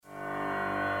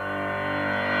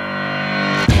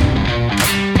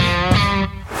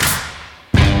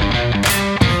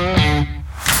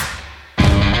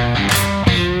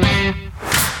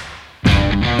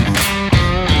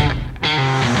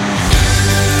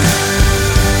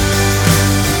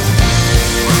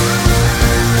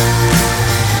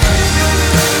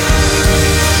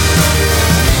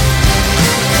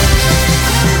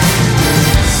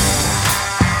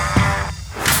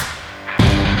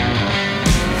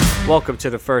Welcome to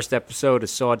the first episode of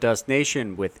Sawdust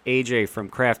Nation with AJ from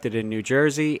Crafted in New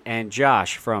Jersey and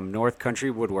Josh from North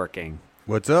Country Woodworking.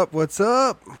 What's up? What's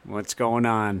up? What's going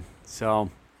on? So,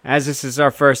 as this is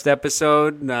our first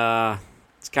episode,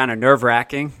 it's kind of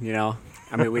nerve-wracking, you know.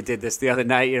 I mean, we did this the other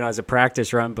night, you know, as a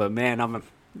practice run, but man, I'm a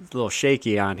little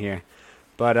shaky on here.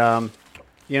 But,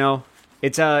 you know,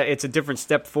 it's a different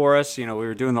step for us. You know, we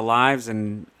were doing the lives,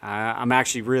 and I'm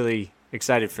actually really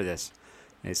excited for this.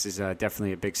 This is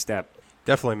definitely a big step.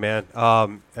 Definitely, man.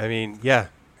 I mean,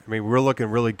 we're looking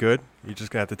really good. You're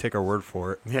just gonna have to take our word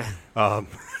for it. Yeah.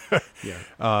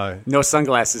 Yeah. No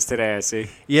sunglasses today, I see.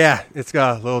 Yeah, it's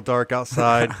got a little dark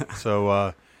outside,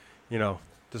 so you know,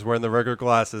 just wearing the regular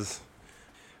glasses.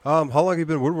 How long have you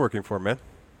been woodworking for, man?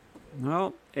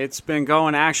 Well, it's been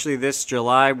going. Actually, this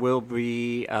July will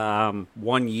be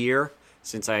 1 year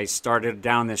since I started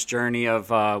down this journey of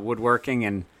woodworking,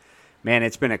 and man,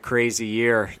 it's been a crazy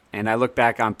year. And I look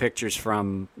back on pictures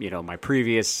from, you know,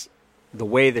 the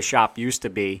way the shop used to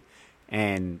be,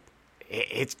 and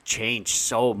it's changed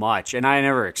so much. And I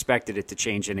never expected it to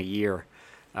change in a year.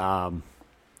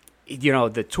 You know,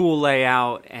 the tool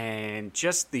layout and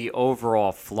just the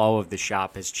overall flow of the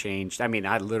shop has changed. I mean,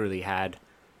 I literally had,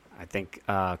 I think,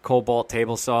 Cobalt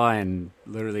table saw and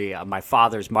literally my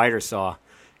father's miter saw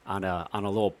on a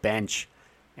little bench.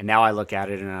 And now I look at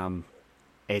it and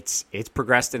it's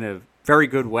progressed in a very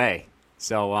good way.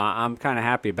 So I'm kind of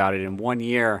happy about it. In 1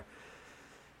 year,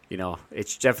 you know,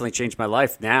 it's definitely changed my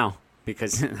life now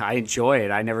because I enjoy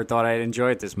it. I never thought I'd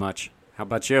enjoy it this much. How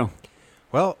about you?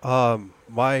 Well,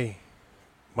 my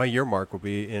year mark will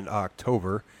be in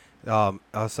October.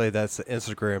 I'll say that's the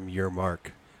Instagram year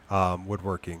mark,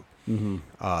 woodworking. Mm-hmm.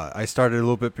 I started a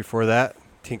little bit before that,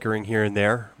 tinkering here and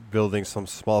there, building some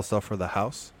small stuff for the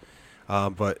house.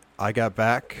 But I got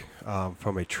back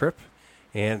from a trip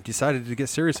and decided to get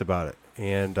serious about it.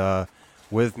 And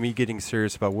with me getting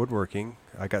serious about woodworking,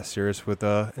 I got serious with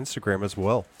Instagram as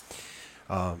well.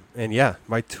 And yeah,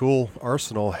 my tool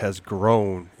arsenal has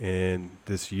grown in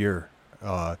this year.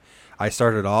 I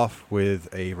started off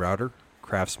with a router,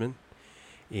 Craftsman,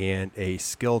 and a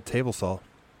skilled table saw.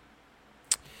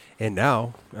 And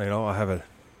now, you know, I have a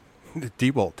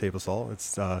DeWalt table saw.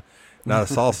 It's not a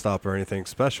saw stop or anything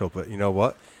special, but you know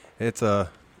what? It's an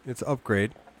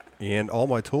upgrade, and all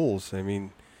my tools. I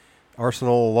mean,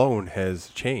 arsenal alone has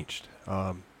changed.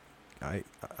 I'm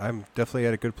definitely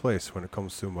at a good place when it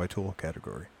comes to my tool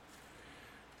category.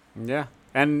 Yeah,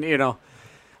 and you know,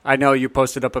 I know you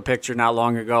posted up a picture not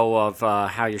long ago of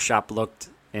how your shop looked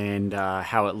and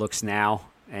how it looks now,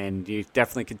 and you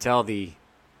definitely could tell the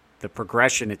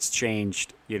progression it's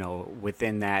changed. You know,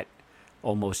 within that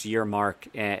almost year mark,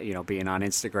 you know, being on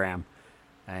Instagram.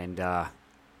 And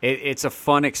it's a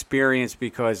fun experience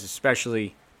because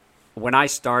especially when I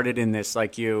started in this,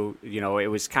 like you know, it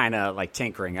was kind of like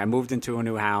tinkering. I moved into a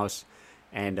new house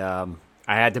and I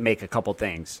had to make a couple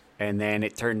things. And then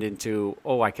it turned into,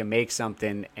 I can make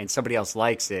something and somebody else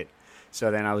likes it. So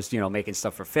then I was, you know, making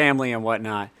stuff for family and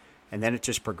whatnot. And then it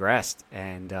just progressed.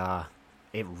 And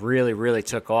it really, really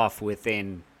took off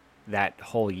within that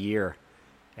whole year.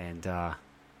 And, yeah,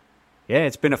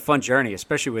 it's been a fun journey,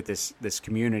 especially with this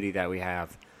community that we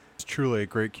have. It's truly a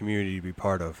great community to be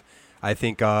part of. I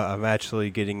think I'm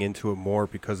actually getting into it more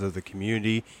because of the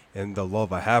community and the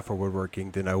love I have for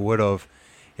woodworking than I would have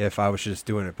if I was just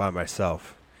doing it by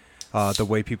myself. The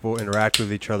way people interact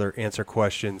with each other, answer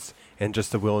questions, and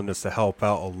just the willingness to help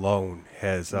out alone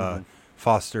has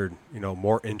fostered, you know,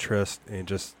 more interest and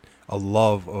just a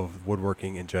love of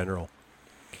woodworking in general.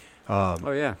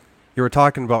 Oh, yeah. You were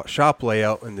talking about shop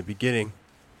layout in the beginning,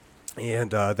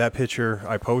 and that picture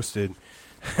I posted,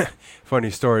 funny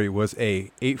story, was a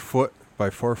 8-foot by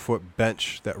 4-foot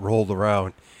bench that rolled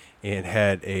around and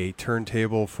had a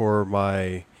turntable for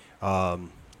my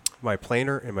my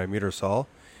planer and my meter saw,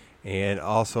 and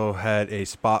also had a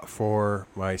spot for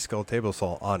my skilled table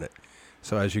saw on it.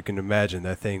 So as you can imagine,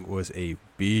 that thing was a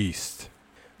beast.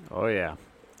 Oh, yeah.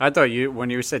 I thought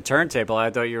when you said turntable, I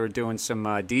thought you were doing some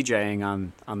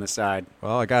DJing on the side.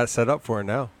 Well, I got it set up for it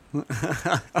now.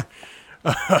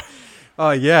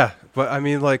 Yeah, but I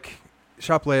mean, like,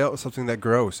 shop layout is something that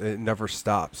grows. It never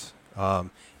stops.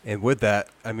 And with that,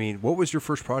 I mean, what was your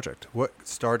first project? What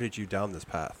started you down this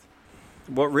path?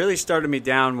 What really started me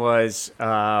down was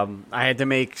I had to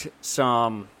make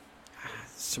some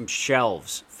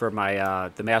shelves for my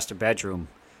the master bedroom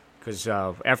because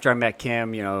after I met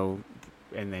Kim, you know,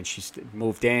 and then she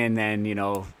moved in, and you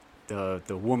know,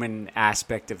 the woman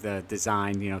aspect of the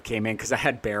design, you know, came in because I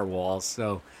had bare walls.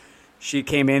 So she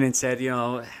came in and said, you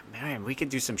know, man, we could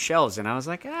do some shelves, and I was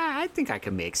like, I think I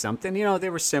could make something. You know, they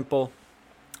were simple,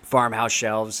 farmhouse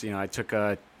shelves. I took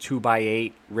a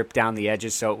 2x8, ripped down the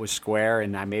edges so it was square,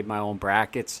 and I made my own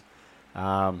brackets.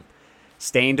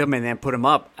 Stained them and then put them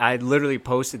up. I literally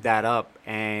posted that up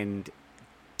and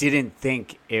didn't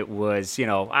think it was,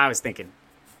 I was thinking,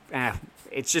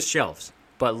 it's just shelves.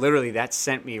 But literally that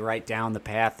sent me right down the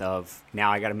path of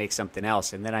now I got to make something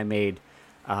else. And then I made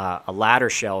a ladder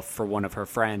shelf for one of her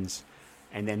friends.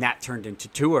 And then that turned into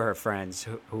two of her friends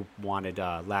who wanted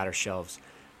ladder shelves.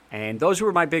 And those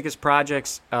were my biggest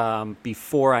projects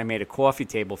before I made a coffee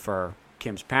table for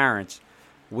Kim's parents,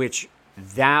 which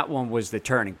that one was the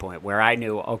turning point where I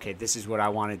knew, okay, this is what I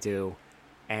want to do,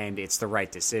 and it's the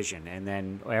right decision. And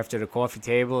then after the coffee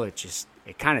table, it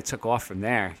kind of took off from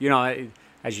there.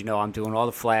 As you know, I'm doing all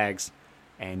the flags,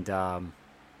 and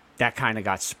that kind of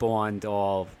got spawned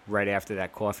all right after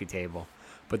that coffee table.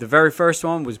 But the very first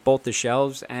one was both the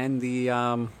shelves and the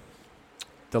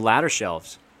ladder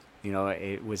shelves.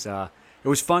 It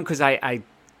was fun because I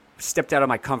stepped out of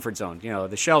my comfort zone.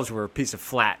 The shelves were a piece of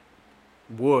flat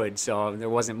wood, so there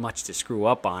wasn't much to screw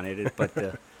up on it. But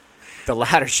the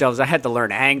ladder shelves, I had to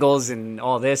learn angles and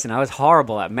all this, and I was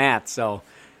horrible at math. So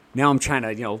now I'm trying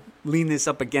to lean this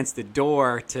up against the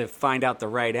door to find out the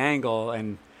right angle,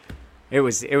 and it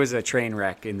was a train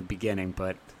wreck in the beginning.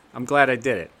 But I'm glad I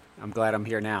did it. I'm glad I'm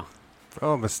here now.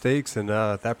 Oh, mistakes and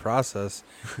that process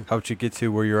helped you get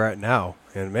to where you're at now.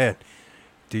 And man,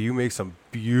 do you make some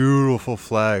beautiful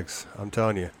flags? I'm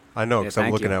telling you. I know because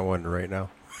I'm looking at one right now.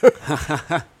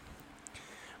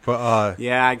 But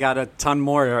yeah, I got a ton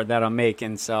more that I'm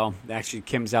making. So actually,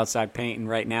 Kim's outside painting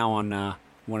right now on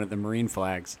one of the marine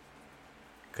flags.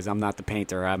 Because I'm not the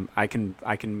painter. I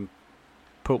can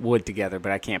put wood together,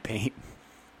 but I can't paint.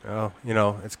 Oh,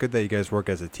 it's good that you guys work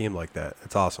as a team like that.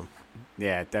 It's awesome.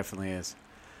 Yeah, it definitely is.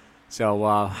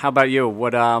 So, how about you?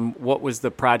 What was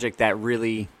the project that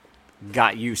really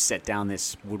got you set down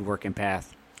this woodworking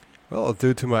path? Well,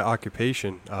 due to my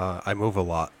occupation, I move a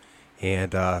lot.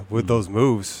 And with those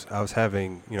moves, I was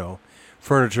having,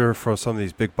 furniture from some of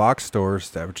these big box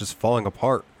stores that were just falling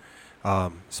apart.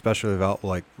 Especially about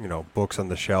books on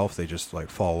the shelf, they just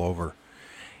fall over.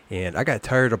 And I got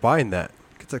tired of buying that.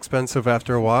 It gets expensive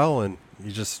after a while, and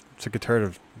you just get tired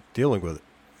of dealing with it.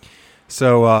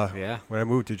 So when I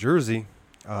moved to Jersey,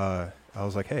 I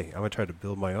was like, hey, I'm going to try to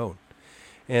build my own.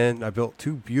 And I built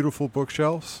two beautiful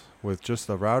bookshelves with just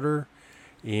a router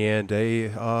and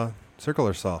a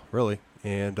circular saw, really.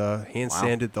 And hand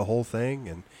sanded the whole thing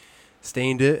and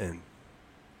stained it. And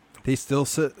they still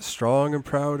sit strong and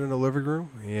proud in the living room.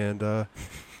 And,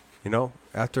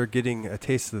 after getting a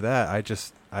taste of that,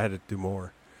 I had to do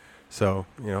more. So,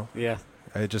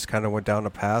 I just kind of went down a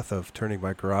path of turning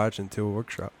my garage into a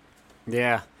workshop.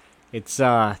 Yeah, it's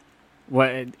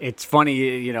it's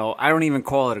funny, I don't even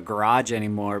call it a garage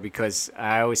anymore because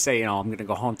I always say, I'm going to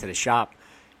go home to the shop.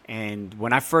 And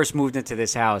when I first moved into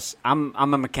this house, I'm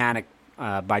a mechanic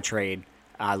by trade.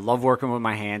 I love working with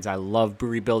my hands. I love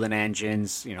rebuilding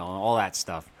engines, all that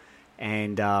stuff.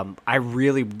 And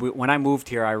when I moved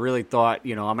here, I really thought,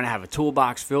 I'm going to have a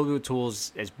toolbox filled with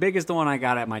tools as big as the one I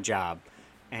got at my job.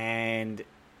 And,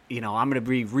 I'm going to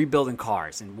be rebuilding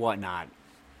cars and whatnot.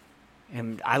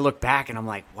 And I look back and I'm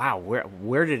like, wow,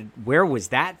 where was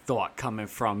that thought coming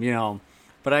from,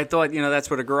 But I thought, that's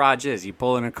what a garage is. You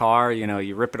pull in a car,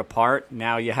 you rip it apart.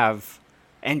 Now you have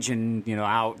engine,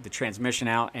 out, the transmission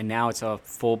out, and now it's a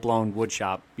full-blown wood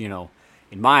shop, in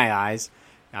my eyes.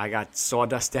 I got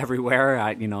sawdust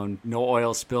everywhere, no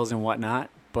oil spills and whatnot.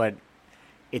 But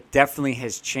it definitely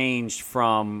has changed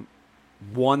from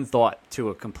one thought to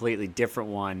a completely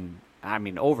different one,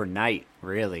 overnight,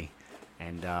 really.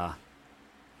 And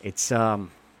it's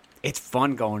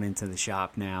fun going into the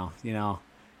shop now.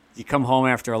 You come home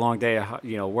after a long day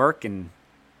of work, and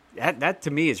that to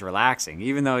me is relaxing.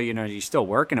 Even though you're still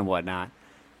working and whatnot,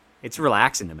 it's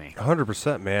relaxing to me.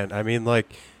 100%, man.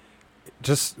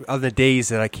 Just on the days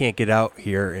that I can't get out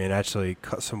here and actually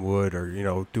cut some wood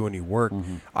or do any work,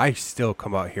 I still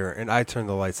come out here and I turn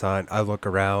the lights on. I look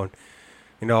around.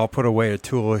 I'll put away a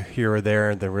tool here or there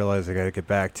and then realize I got to get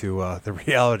back to the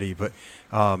reality. But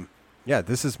yeah,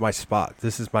 this is my spot.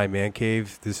 This is my man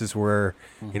cave. This is where,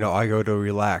 I go to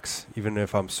relax, even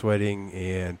if I'm sweating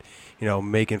and,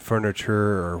 making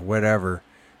furniture or whatever.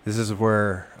 This is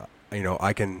where,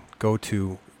 I can go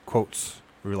to, quotes,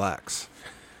 relax.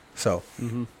 So,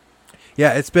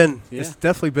 yeah, it's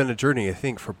definitely been a journey, I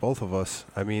think, for both of us.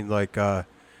 My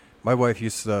wife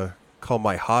used to call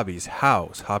my hobbies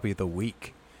hobby of the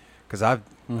week, because I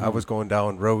was going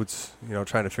down roads,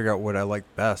 trying to figure out what I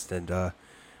liked best. And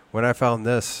when I found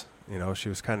this, she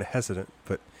was kind of hesitant,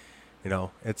 but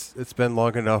It's been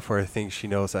long enough where I think she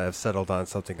knows I have settled on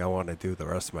something I want to do the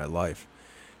rest of my life.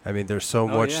 I mean, there's so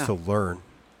Oh much yeah. to learn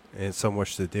and so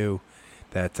much to do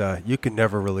that you can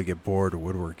never really get bored of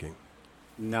woodworking.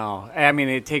 No, I mean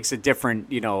it takes a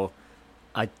different,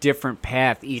 a different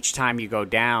path each time you go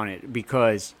down it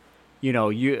because,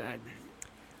 you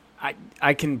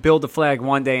I can build a flag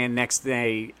one day and next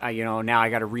day, now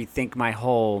I got to rethink my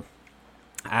whole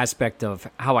aspect of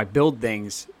how I build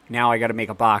things. Now I got to make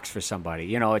a box for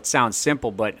somebody. It sounds simple,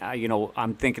 but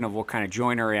I'm thinking of what kind of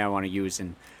joinery I want to use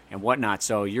and whatnot.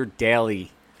 So your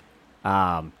daily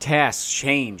tasks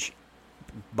change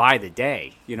by the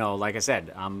day. Like I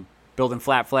said, I'm building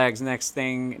flat flags. Next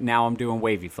thing, now I'm doing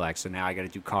wavy flags. So now I got to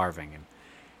do carving, and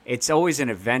it's always an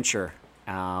adventure.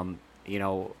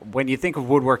 When you think of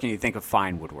woodworking, you think of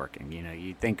fine woodworking.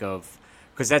 You think of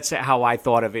because that's how I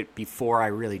thought of it before I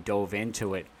really dove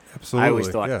into it. Absolutely. I always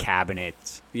thought yeah.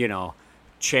 cabinets,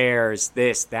 chairs,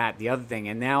 this, that, the other thing.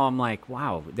 And now I'm like,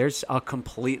 wow, there's a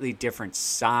completely different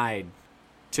side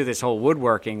to this whole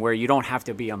woodworking where you don't have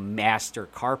to be a master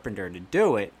carpenter to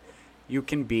do it. You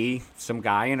can be some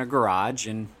guy in a garage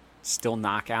and still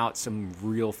knock out some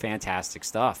real fantastic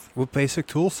stuff. With basic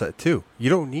tool set, too. You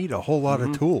don't need a whole lot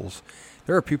of tools.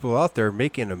 There are people out there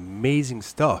making amazing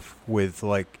stuff with,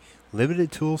 like,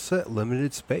 limited tool set,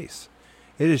 limited space.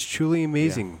 It is truly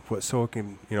amazing what someone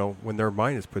can, when their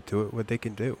mind is put to it, what they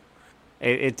can do.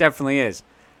 It definitely is.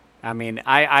 I mean,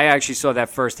 I actually saw that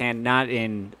firsthand, not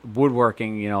in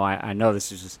woodworking. I know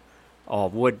this is just all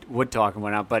wood talk and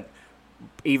whatnot, but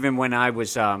even when I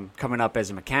was coming up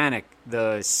as a mechanic,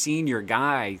 the senior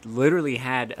guy literally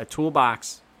had a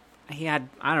toolbox. He had,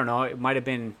 I don't know, it might have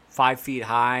been 5 feet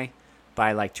high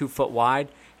by like 2 foot wide,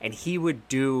 and he would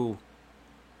do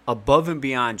above and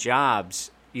beyond jobs,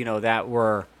 that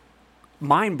were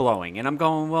mind-blowing. And I'm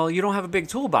going, well, you don't have a big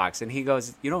toolbox. And he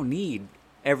goes, you don't need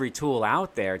every tool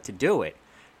out there to do it.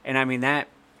 And I mean, that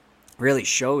really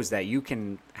shows that you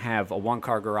can have a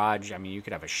one-car garage. I mean, you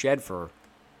could have a shed for,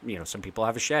 some people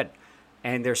have a shed.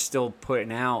 And they're still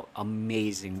putting out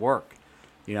amazing work.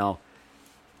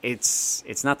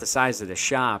 It's not the size of the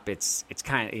shop. It's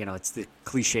kind of, it's the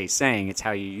cliche saying, it's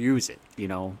how you use it.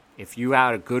 If you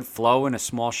had a good flow in a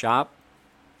small shop,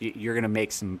 you're going to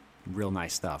make some real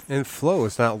nice stuff. And flow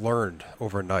is not learned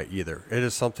overnight either. It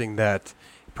is something that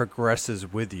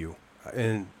progresses with you.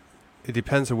 And it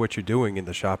depends on what you're doing in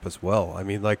the shop as well. I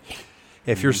mean, like,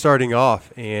 if you're starting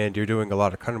off and you're doing a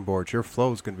lot of cutting boards, your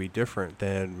flow is going to be different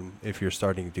than if you're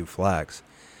starting to do flags.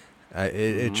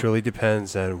 It truly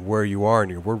depends on where you are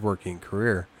in your woodworking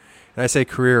career. And I say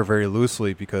career very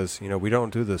loosely because, we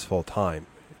don't do this full time.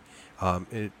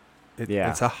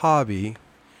 It's a hobby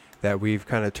that we've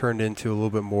kind of turned into a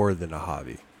little bit more than a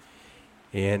hobby.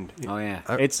 And oh yeah,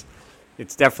 it's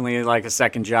definitely like a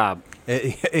second job.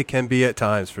 It can be at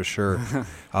times for sure.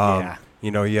 Yeah.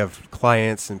 You have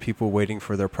clients and people waiting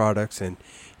for their products, and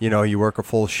you work a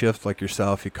full shift like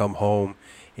yourself. You come home,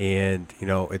 and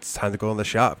it's time to go in the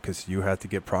shop because you have to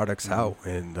get products out,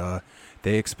 and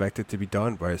they expect it to be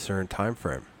done by a certain time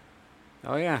frame.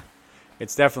 Oh yeah,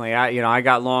 it's definitely. I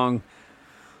got long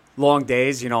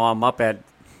days. I'm up at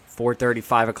 4:30,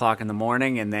 5 o'clock in the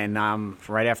morning, and then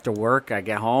right after work, I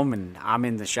get home and I'm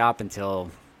in the shop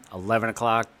until 11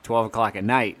 o'clock, 12 o'clock at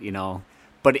night.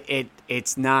 But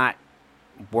it's not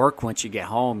work once you get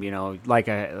home.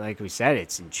 Like we said,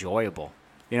 it's enjoyable.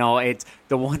 It's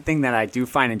the one thing that I do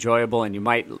find enjoyable, and you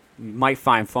might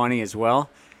find funny as well.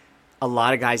 A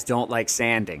lot of guys don't like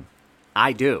sanding.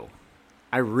 I do.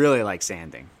 I really like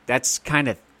sanding. That's kind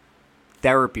of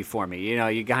therapy for me.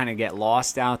 You kind of get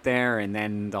lost out there, and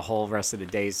then the whole rest of the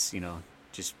day's,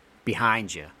 just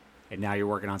behind you. And now you're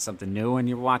working on something new, and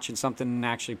you're watching something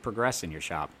actually progress in your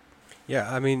shop.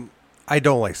 Yeah, I mean, I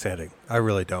don't like sanding. I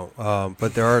really don't.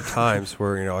 But there are times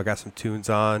where, I got some tunes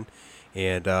on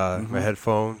and my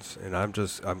headphones, and I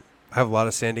have a lot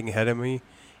of sanding ahead of me,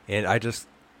 and I just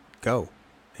go.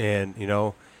 And,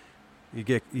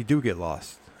 you do get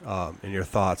lost in your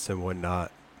thoughts and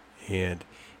whatnot, and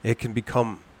it can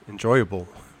become enjoyable.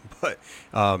 But,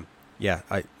 yeah,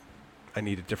 I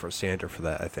need a different sander for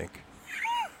that, I think.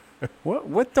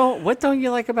 What don't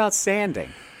you like about sanding?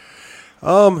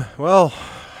 Well,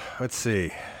 let's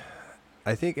see.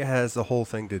 I think it has the whole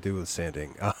thing to do with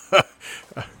sanding.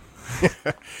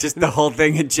 Just the whole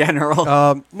thing in general?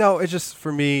 No, it's just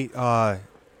for me, my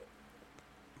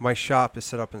shop is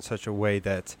set up in such a way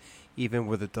that even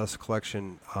with the dust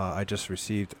collection I just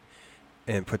received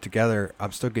and put together,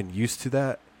 I'm still getting used to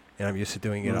that, and I'm used to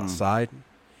doing it outside.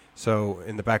 So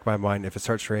in the back of my mind, if it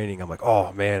starts raining, I'm like,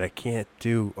 oh, man, I can't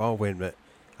do – oh, wait a minute.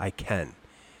 I can.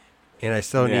 and I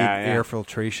still need Yeah, air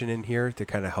filtration in here to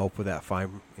kind of help with that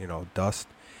fine, dust.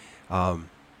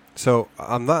 So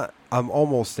I'm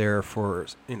almost there for,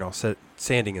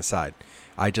 sanding inside.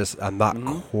 I'm not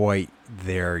quite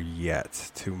there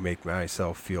yet to make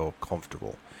myself feel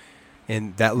comfortable.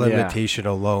 And that limitation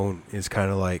alone is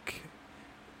kind of like,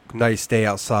 nice day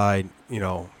outside,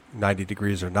 90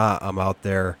 degrees or not, I'm out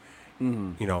there,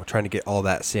 trying to get all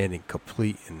that sanding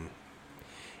complete. And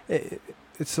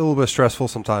it's a little bit stressful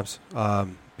sometimes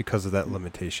because of that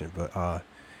limitation. But,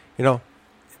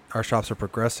 our shops are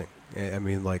progressing. I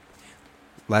mean, like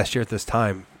last year at this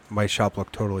time, my shop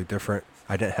looked totally different.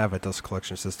 I didn't have a dust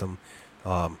collection system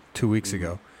 2 weeks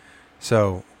ago.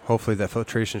 So hopefully that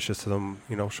filtration system,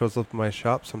 shows up in my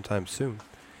shop sometime soon.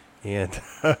 And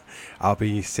I'll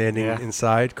be standing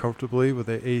inside comfortably with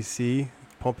the AC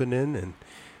pumping in and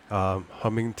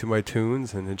humming to my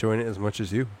tunes and enjoying it as much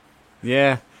as you.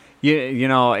 Yeah.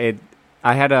 I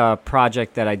had a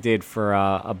project that I did for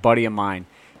a buddy of mine.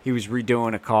 He was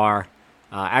redoing a car,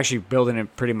 actually building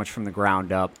it pretty much from the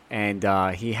ground up.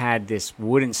 And he had this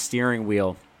wooden steering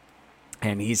wheel.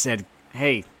 And he said,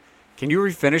 hey, can you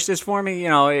refinish this for me?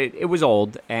 It was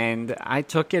old. And I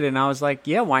took it and I was like,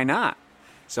 yeah, why not?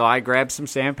 So I grabbed some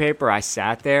sandpaper. I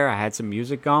sat there. I had some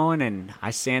music going, and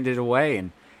I sanded away.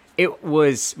 And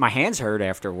my hands hurt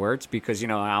afterwards because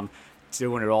I'm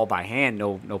doing it all by hand,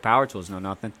 no power tools, no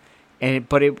nothing.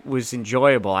 But it was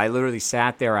enjoyable. I literally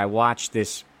sat there. I watched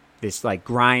this like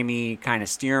grimy kind of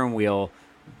steering wheel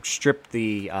strip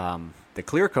the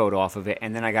clear coat off of it,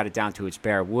 and then I got it down to its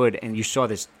bare wood, and you saw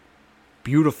this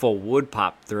beautiful wood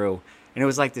pop through, and it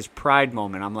was like this pride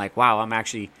moment. I'm like, wow, I'm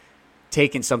actually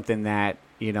taking something that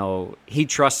he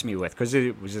trusts me with, because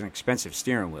it was an expensive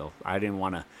steering wheel. I didn't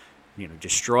want to,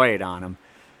 destroy it on him.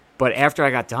 But after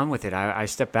I got done with it, I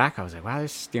stepped back. I was like, wow,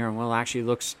 this steering wheel actually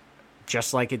looks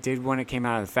just like it did when it came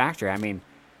out of the factory. I mean,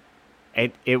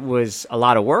 it was a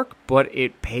lot of work, but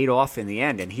it paid off in the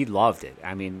end, and he loved it.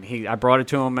 I mean, I brought it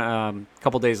to him a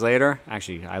couple days later.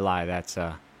 Actually, I lie. That's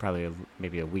probably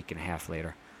maybe a week and a half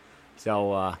later.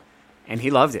 So, and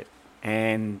he loved it,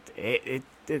 and it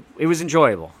was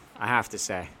enjoyable, I have to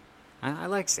say. I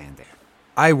like sanding.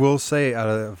 I will say, out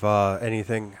of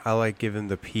anything, I like giving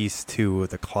the piece to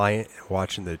the client and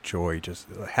watching the joy, just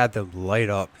had them light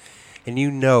up. And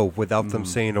without them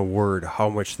saying a word, how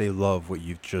much they love what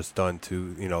you've just done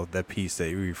to, that piece that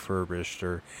you refurbished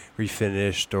or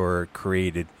refinished or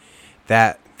created.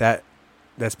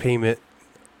 That's payment,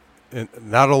 and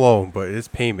not alone, but it's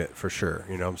payment for sure.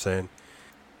 You know what I'm saying?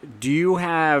 Do you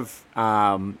have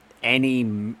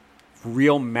any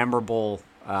real memorable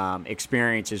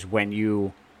experiences when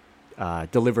you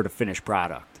delivered a finished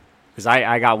product? Because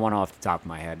I got one off the top of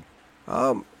my head.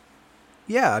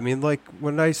 Yeah, I mean, like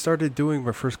when I started doing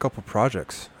my first couple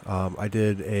projects, I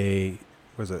did a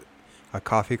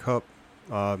coffee cup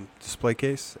display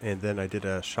case, and then I did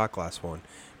a shot glass one,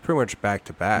 pretty much back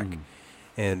to back.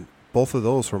 And both of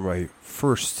those were my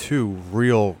first two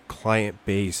real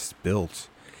client-based builds.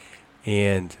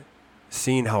 And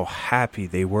seeing how happy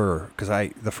they were, because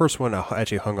the first one I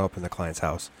actually hung up in the client's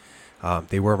house.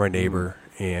 They were my neighbor,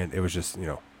 and it was just,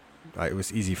 it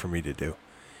was easy for me to do.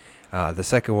 The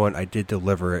second one, I did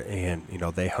deliver it, and,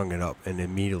 they hung it up and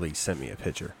immediately sent me a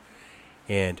picture.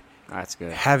 And that's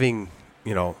good. Having,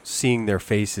 seeing their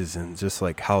faces and just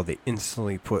like how they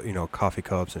instantly put, coffee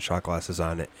cups and shot glasses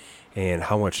on it, and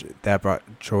how much that brought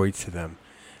joy to them,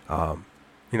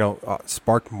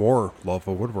 sparked more love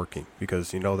of woodworking,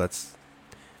 because,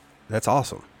 that's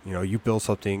awesome. You build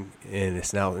something and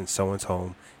it's now in someone's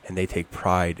home and they take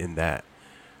pride in that.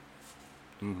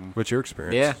 What's your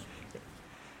experience?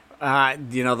 Yeah.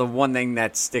 The one thing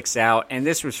that sticks out, and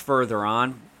this was further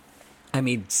on, I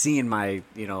mean, seeing my,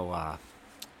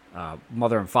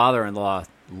 mother and father-in-law,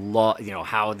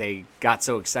 how they got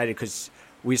so excited, because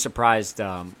we surprised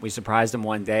them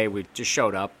one day. We just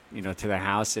showed up, to their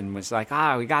house and was like,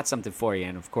 we got something for you.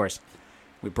 And of course,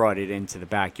 we brought it into the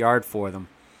backyard for them,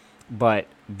 but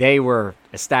they were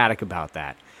ecstatic about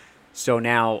that. So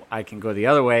now I can go the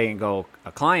other way and go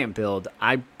a client build.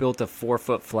 I built a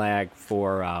 4-foot flag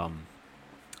for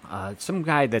some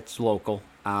guy that's local.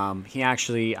 He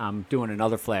actually, I'm doing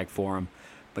another flag for him.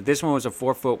 But this one was a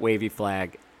 4-foot wavy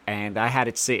flag, and I had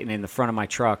it sitting in the front of my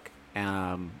truck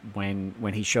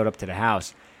when he showed up to the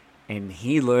house. And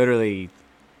he literally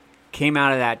came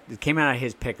out of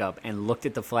his pickup and looked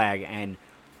at the flag and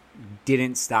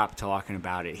didn't stop talking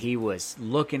about it. He was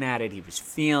looking at it. He was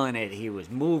feeling it. He was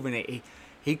moving it.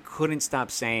 He couldn't stop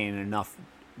saying enough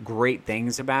great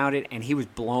things about it, and he was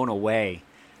blown away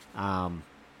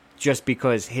just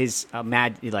because his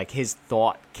his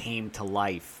thought came to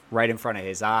life right in front of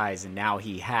his eyes, and now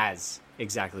he has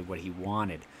exactly what he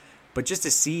wanted. But just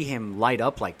to see him light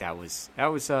up like that was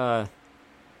I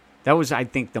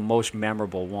think the most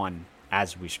memorable one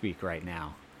as we speak right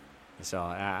now. So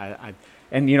I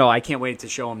can't wait to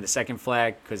show him the second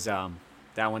flag because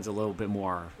that one's a little bit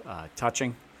more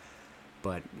touching.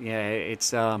 But yeah, it's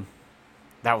that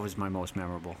was my most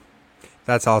memorable.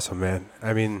 That's awesome, man.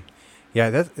 I mean, yeah,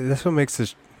 that's what makes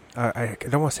this. I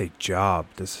don't want to say job.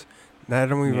 I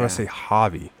don't even want to say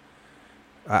hobby.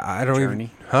 I don't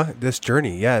journey. This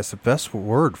journey, yeah, it's the best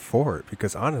word for it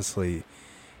because honestly,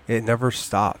 it never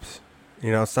stops.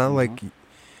 It's not like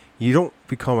you don't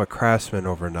become a craftsman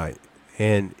overnight,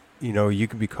 and you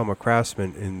can become a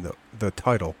craftsman in the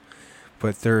title,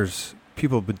 but there's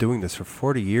people have been doing this for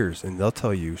 40 years, and they'll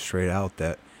tell you straight out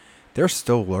that they're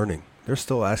still learning. They're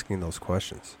still asking those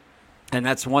questions. And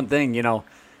that's one thing,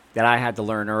 that I had to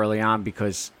learn early on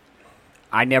because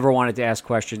I never wanted to ask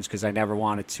questions because I never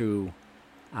wanted to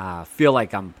feel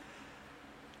like I'm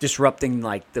disrupting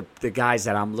like the guys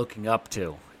that I'm looking up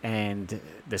to. And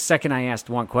the second I asked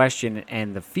one question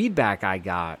and the feedback I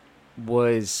got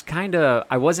was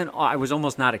I was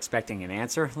almost not expecting an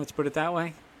answer, let's put it that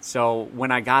way. So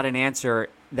when I got an answer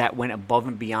that went above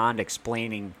and beyond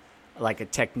explaining like a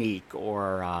technique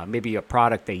or maybe a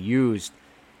product they used,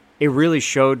 it really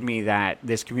showed me that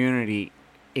this community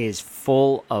is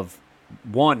full of,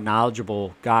 one,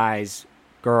 knowledgeable guys,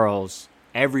 girls,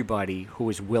 everybody who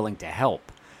is willing to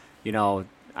help.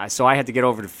 So I had to get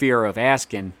over the fear of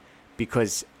asking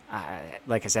because,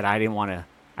 like I said, I didn't want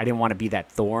to be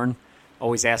that thorn,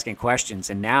 always asking questions.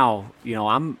 And now,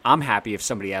 I'm happy if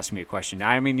somebody asks me a question.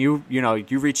 I mean, you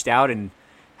reached out and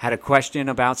had a question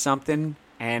about something,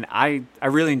 and I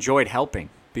really enjoyed helping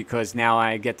because now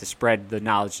I get to spread the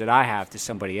knowledge that I have to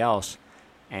somebody else,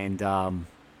 and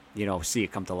see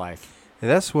it come to life. And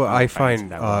that's what I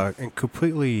find and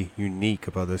completely unique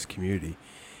about this community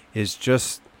is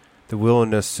just the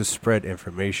willingness to spread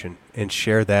information and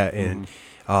share that and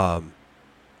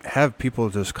have people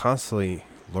just constantly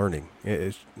learning.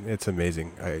 It's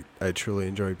amazing. I truly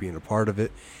enjoy being a part of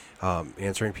it,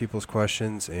 answering people's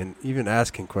questions and even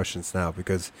asking questions now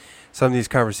because some of these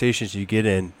conversations you get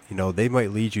in, they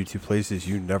might lead you to places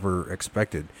you never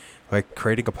expected, like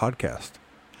creating a podcast.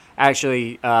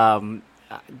 Actually,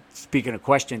 speaking of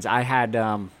questions,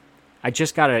 I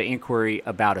just got an inquiry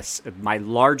about my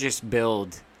largest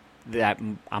build that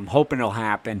I'm hoping will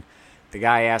happen. The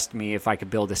guy asked me if I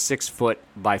could build a 6-foot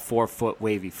by 4-foot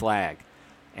wavy flag.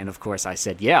 And of course I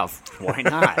said, yeah, why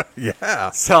not?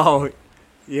 Yeah. So,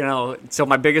 so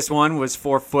my biggest one was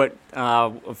 4 foot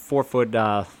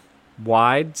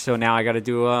wide. So now I got to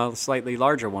do a slightly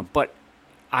larger one. But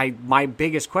my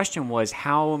biggest question was,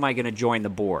 how am I going to join the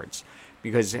boards?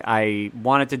 Because I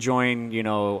wanted to join,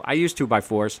 I use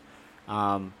 2x4s.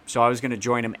 So I was going to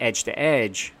join them edge to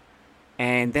edge.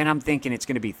 And then I'm thinking it's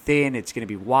going to be thin, it's going to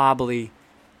be wobbly.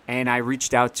 And I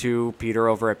reached out to Peter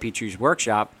over at Petrie's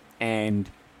Workshop, and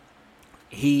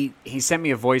he sent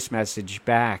me a voice message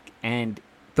back. And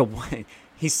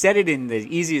he said it in the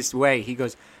easiest way. He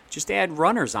goes, just add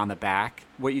runners on the back.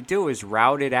 What you do is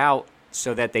route it out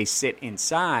so that they sit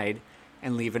inside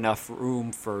and leave enough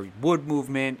room for wood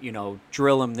movement,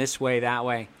 drill them this way, that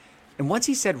way. And once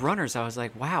he said runners, I was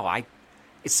like, wow,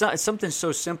 it's something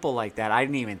so simple like that I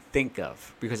didn't even think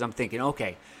of because I'm thinking,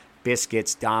 okay,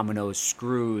 biscuits, dominoes,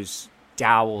 screws,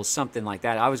 dowels, something like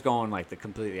that. I was going like the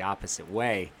completely opposite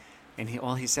way. And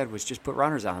all he said was just put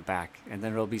runners on the back and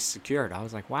then it'll be secured. I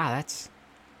was like, wow, that's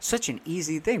such an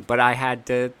easy thing. But I had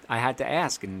to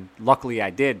ask, and luckily I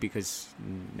did because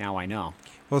now I know.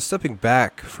 Well, stepping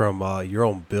back from your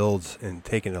own builds and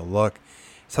taking a look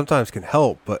sometimes can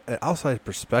help, but an outside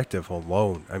perspective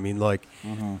alone. I mean, like,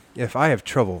 if I had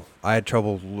trouble a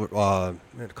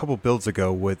couple builds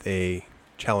ago with a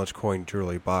challenge coin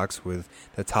jewelry box with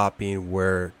the top being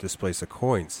where it displays the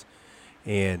coins.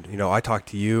 And, I talked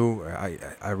to you.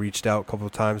 I reached out a couple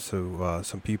of times to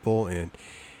some people, and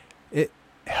it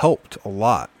helped a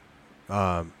lot.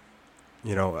 I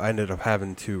ended up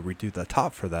having to redo the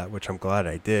top for that, which I'm glad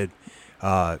I did.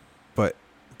 But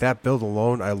that build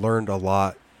alone, I learned a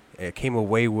lot. It came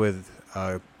away with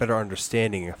a better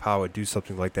understanding of how I would do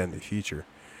something like that in the future.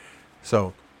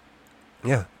 So,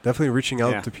 yeah, definitely reaching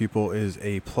out to people is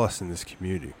a plus in this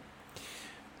community.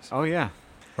 Oh, yeah.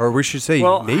 Or we should say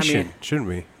nation, shouldn't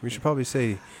we? We should probably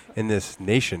say in this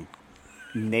nation.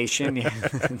 Nation, yeah.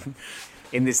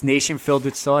 In this nation filled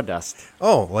with sawdust.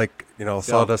 Oh, like,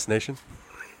 Sawdust Nation?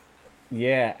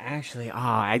 Yeah, actually,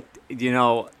 I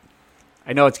know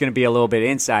it's going to be a little bit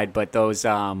inside, but those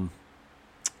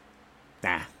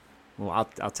Nah. Well,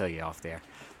 I'll tell you off there.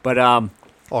 But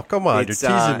Oh, come on. You're It's,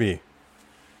 teasing me.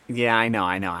 yeah, I know,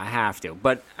 I have to.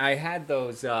 But I had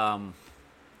those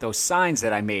signs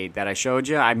that I made that I showed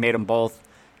you. I made them both,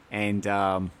 and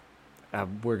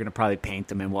we're gonna probably paint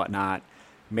them and whatnot,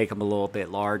 make them a little bit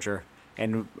larger.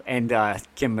 And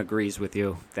Kim agrees with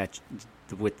you that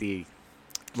with the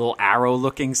little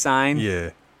arrow-looking sign.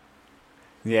 Yeah.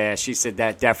 Yeah, she said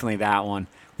that definitely that one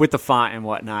with the font and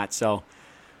whatnot. So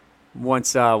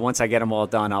once I get them all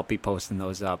done, I'll be posting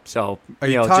those up. So Are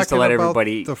you talking just to let about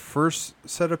everybody. the first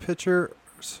set of pictures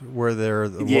where they're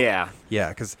Yeah. yeah,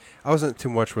 because I wasn't too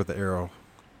much with the arrow.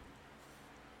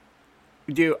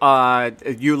 Do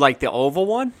you like the oval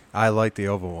one? I like the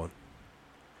oval one.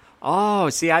 Oh,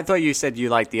 see, I thought you said you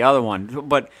liked the other one.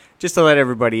 But just to let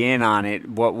everybody in on it,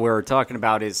 what we're talking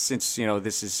about is since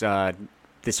this is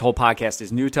this whole podcast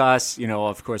is new to us.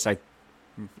 Of course, I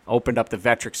opened up the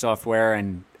Vectric software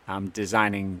and I'm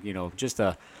designing just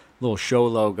a little show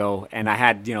logo, and I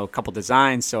had a couple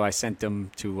designs, so I sent them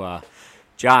to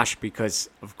Josh because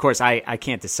of course I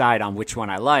can't decide on which one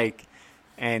I like,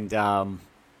 and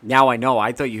now I know.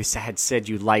 I thought you had said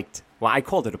you liked. Well, I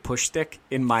called it a push stick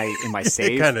in my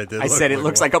save. kinda did I look said it like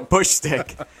looks one. like a push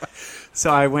stick. So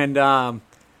I went.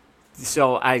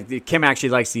 Kim actually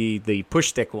likes the push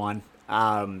stick one.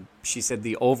 She said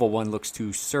the oval one looks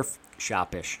too surf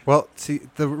shopish. Well, see,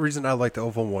 the reason I like the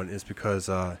oval one is because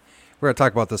we're going to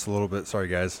talk about this a little bit. Sorry,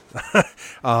 guys.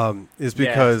 Is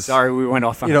because Sorry, we went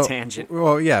off on a tangent.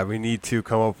 Well, yeah, we need to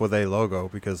come up with a logo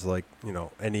because,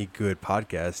 any good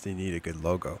podcast, you need a good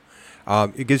logo.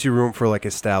 It gives you room for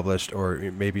established or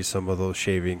maybe some of those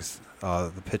shavings.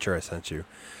 The picture I sent you.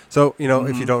 So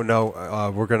if you don't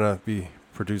know, we're gonna be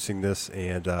producing this,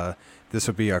 and this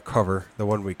will be our cover. The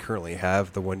one we currently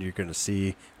have, the one you're gonna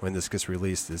see when this gets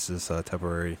released, this is a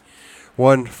temporary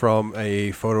one from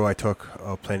a photo I took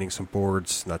of planting some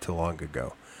boards not too long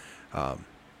ago.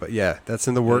 But yeah, that's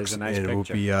in the works, a nice and it will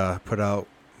picture. be put out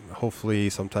hopefully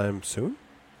sometime soon.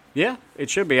 Yeah, it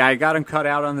should be. I got them cut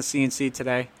out on the CNC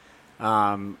today.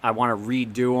 I want to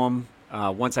redo them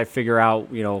once I figure out,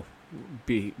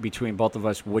 between both of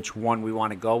us which one we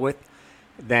want to go with.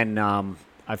 Then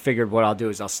I figured what I'll do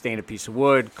is I'll stain a piece of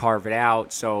wood, carve it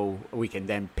out, so we can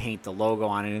then paint the logo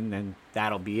on it, and then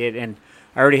that'll be it. And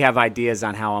I already have ideas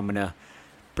on how I'm gonna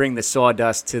bring the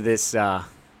sawdust to this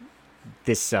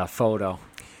photo.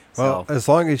 Well, So, as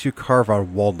long as you carve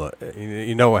on walnut,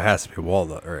 you know it has to be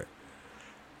walnut, right?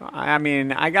 I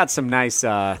mean, I got some nice.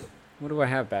 What do I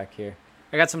have back here?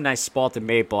 I got some nice spalted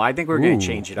maple. I think we're going to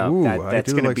change it up.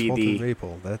 That's going to be spalted the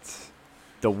maple. That's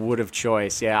the wood of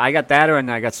choice. Yeah, I got that,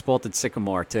 and I got spalted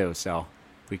sycamore too. So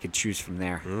we could choose from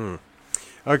there.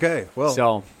 okay. Well,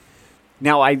 So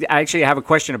now I actually have a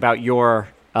question about your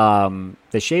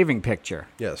the shaving picture.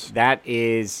 yes. That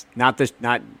is not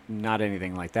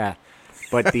anything like that,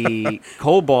 but the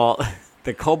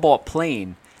cobalt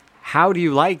plane. How do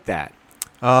you like that?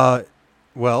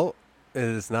 Well, it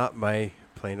is not my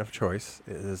plane of choice.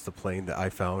 It is the plane that I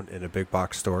found in a big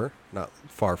box store, not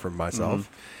far from myself.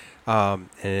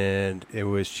 And it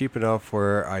was cheap enough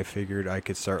where I figured I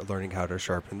could start learning how to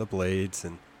sharpen the blades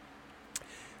and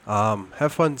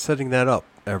have fun setting that up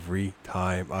every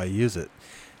time I use it.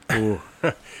 Ooh.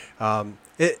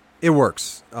 It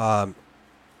works. I'm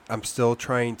still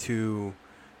trying to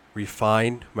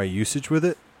refine my usage with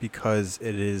it because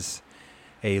it is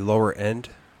a lower end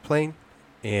plane,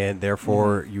 and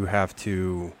therefore you have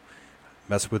to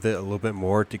mess with it a little bit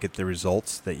more to get the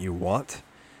results that you want.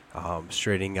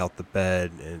 Straightening out the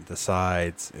bed and the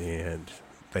sides, and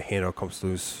the handle comes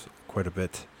loose quite a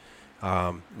bit.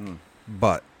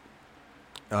 But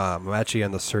I'm actually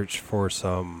on the search for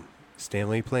some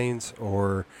Stanley planes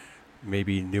or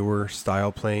maybe newer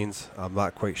style planes. I'm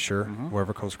not quite sure.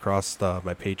 Whoever comes across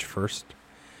my page first.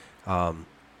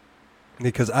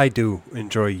 Because I do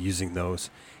enjoy using those,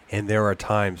 and there are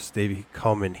times they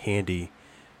come in handy.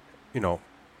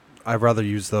 I'd rather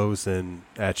use those than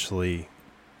actually,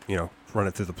 run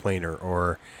it through the planer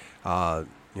or,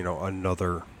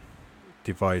 another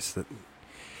device that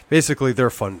basically they're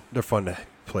fun. They're fun to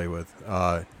play with.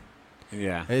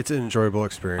 Yeah. It's an enjoyable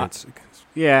experience.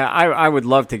 Yeah, I would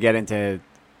love to get into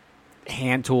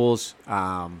hand tools,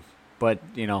 but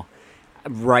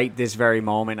right this very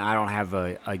moment, I don't have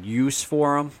a use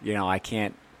for them. I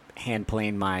can't hand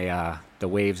plane my the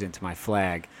waves into my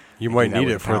flag. You I might do that need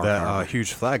with it for power that carver.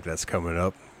 huge flag that's coming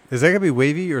up. Is that gonna be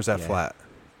wavy or is that Yeah. flat?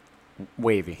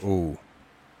 Wavy. Ooh,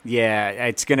 Yeah,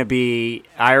 it's gonna be.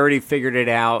 I already figured it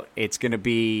out. It's gonna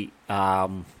be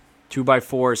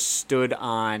 2x4 stood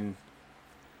on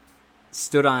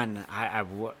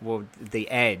the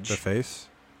edge. the face.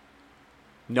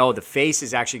 No, the face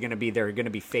is actually going to be, they're going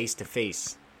to be face to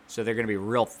face. So they're going to be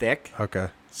real thick. Okay.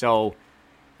 So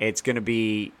it's going to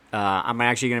be, I'm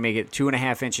actually going to make it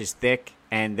 2.5 inches thick,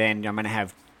 and then I'm going to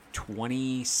have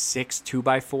 26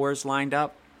 2x4s lined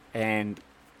up, and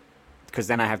because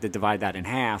then I have to divide that in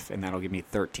half, and that'll give me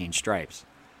 13 stripes.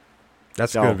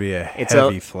 That's So going to be a it's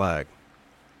heavy flag.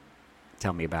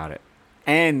 Tell me about it.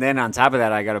 And then on top of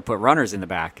that, I got to put runners in the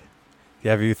back.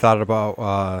 Have you thought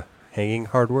about hanging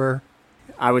hardware?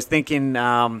 I was thinking,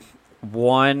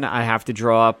 one, I have to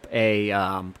draw up a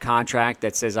contract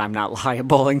that says I'm not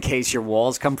liable in case your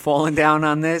walls come falling down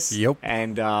on this. Yep.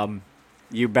 And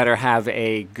you better have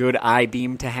a good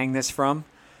I-beam to hang this from.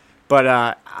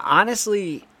 But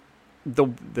honestly, the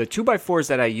 2x4s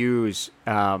that I use,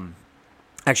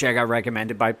 actually I got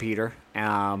recommended by Peter,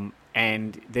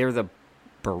 and they're the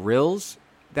Barils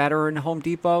that are in Home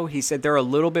Depot. He said they're a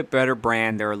little bit better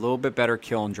brand. They're a little bit better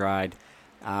kiln dried.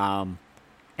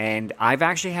 And I've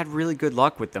actually had really good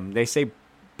luck with them. They say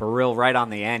Baril right on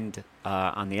the end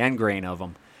grain of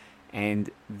them, and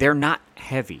they're not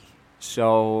heavy.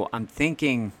 So I'm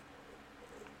thinking,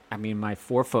 I mean, my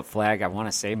 4-foot flag, I want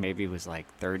to say maybe was like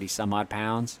 30 some odd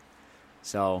pounds.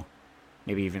 So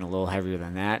maybe even a little heavier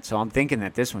than that. So I'm thinking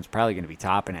that this one's probably going to be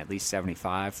topping at least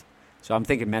 75. So I'm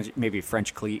thinking maybe a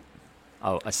French cleat,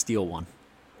 a steel one.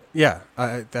 Yeah,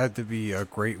 that'd be a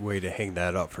great way to hang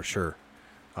that up for sure.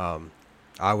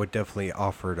 I would definitely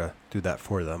offer to do that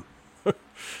for them.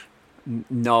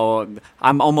 No,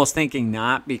 I'm almost thinking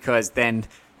not, because then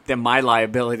my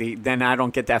liability, then I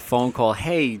don't get that phone call.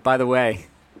 Hey, by the way,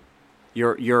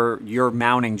 your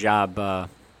mounting job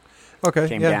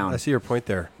came down. I see your point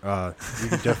there. You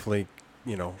could definitely,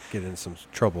 get in some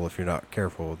trouble if you're not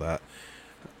careful with that.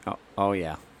 Oh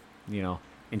yeah,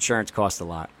 insurance costs a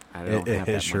lot. I don't have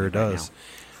that it sure money does.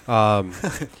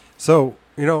 Right So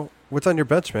what's on your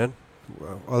bench, man?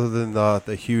 Other than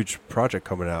the huge project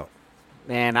coming out.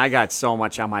 Man, I got so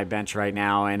much on my bench right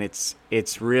now, and it's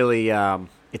really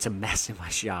it's a mess in my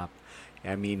shop.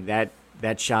 I mean,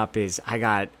 that shop I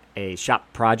got a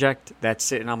shop project that's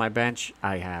sitting on my bench.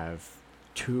 I have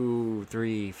 2,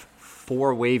 3,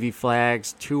 4 wavy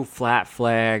flags, 2 flat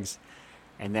flags,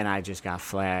 and then I just got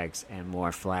flags and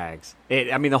more flags.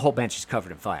 The whole bench is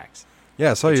covered in flags.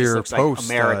 Yeah, I saw your post. Like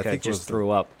America just threw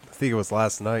up. I think it was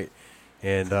last night,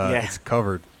 and it's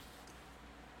covered.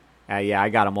 Yeah, I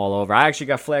got them all over. I actually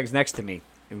got flags next to me,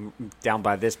 down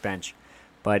by this bench.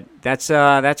 But that's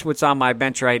what's on my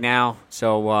bench right now.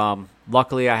 So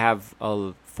luckily, I have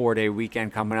a 4-day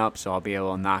weekend coming up, so I'll be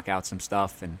able to knock out some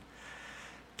stuff and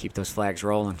keep those flags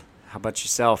rolling. How about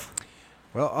yourself?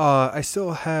 Well, I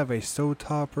still have a Stow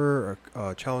Topper,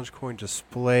 a Challenge Coin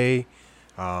display.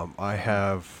 I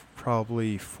have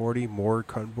probably 40 more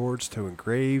cutting boards to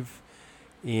engrave,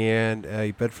 and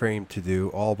a bed frame to do,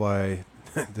 all by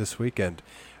this weekend.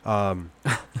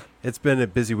 It's been a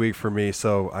busy week for me,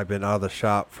 so I've been out of the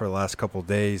shop for the last couple of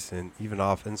days and even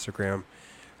off Instagram.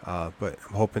 But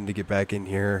I'm hoping to get back in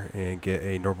here and get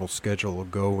a normal schedule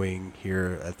going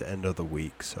here at the end of the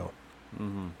week. So,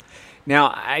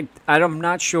 Now I'm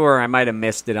not sure. I might have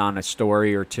missed it on a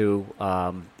story or two.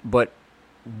 But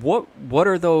what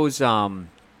are those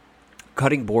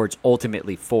cutting boards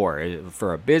ultimately for?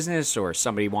 For a business, or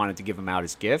somebody wanted to give them out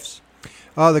as gifts?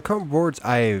 The cutting boards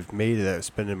I've made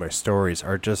that's been in my stories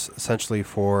are just essentially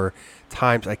for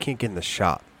times I can't get in the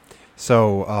shop.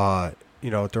 So,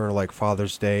 during like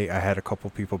Father's Day, I had a couple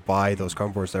people buy those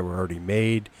cutting boards that were already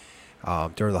made.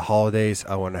 During the holidays,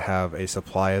 I want to have a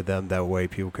supply of them. That way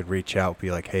people could reach out, be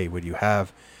like, hey, what do you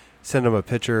have? Send them a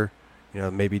picture,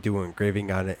 maybe do an engraving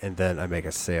on it, and then I make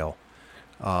a sale.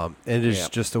 And it is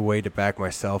just a way to back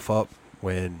myself up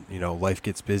when, life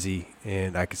gets busy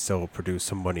and I can still produce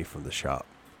some money from the shop.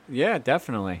 Yeah,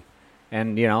 definitely.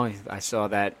 And, I saw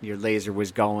that your laser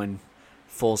was going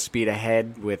full speed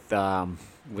ahead with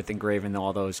engraving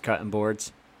all those cutting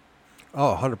boards.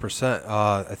 Oh, 100%.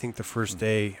 I think the first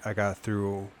day I got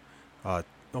through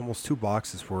almost 2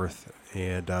 boxes worth,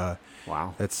 and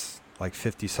wow, that's like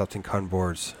 50-something cutting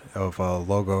boards of a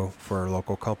logo for our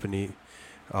local company,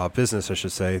 business, I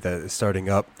should say, that is starting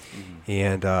up.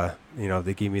 And,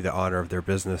 they gave me the honor of their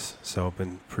business, so I've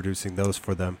been producing those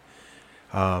for them.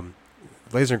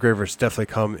 Laser engravers definitely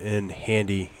come in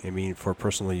handy, for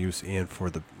personal use and for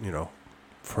the,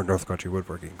 for North Country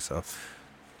Woodworking, so...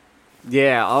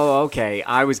 Yeah, okay.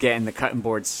 I was getting the cutting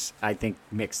boards, I think,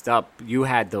 mixed up. You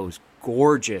had those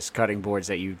gorgeous cutting boards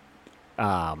that you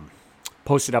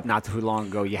posted up not too long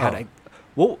ago. You had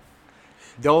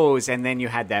those, and then you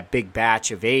had that big batch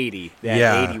of 80.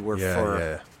 That 80 were for...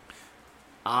 Yeah.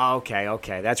 Oh,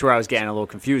 okay. That's where I was getting a little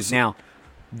confused. Now,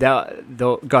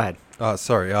 go ahead.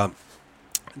 Sorry.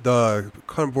 The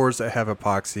cutting boards that have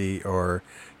epoxy, or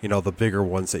the bigger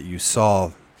ones that you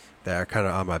saw that are kind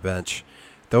of on my bench,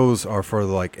 those are for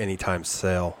like anytime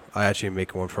sale. I actually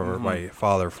make one for my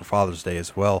father for Father's Day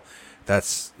as well.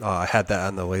 That's I had that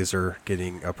on the laser,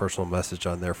 getting a personal message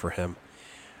on there for him.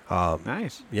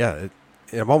 Nice. Yeah,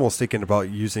 I'm almost thinking about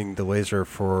using the laser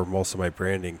for most of my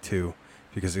branding too,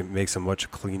 because it makes a much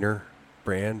cleaner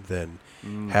brand than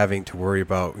having to worry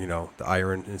about the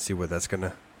iron and see what that's going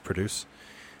to produce.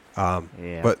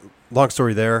 But long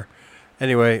story there.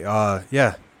 Anyway,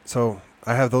 so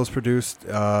I have those produced.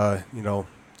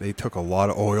 They took a lot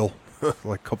of oil,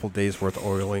 like a couple days worth of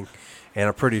oiling, and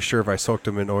I'm pretty sure if I soaked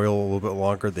them in oil a little bit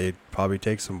longer, they'd probably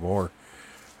take some more.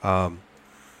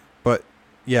 But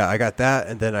yeah, I got that,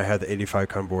 and then I had the 85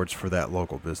 cutting boards for that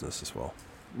local business as well.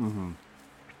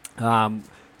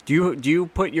 Do you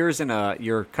put yours in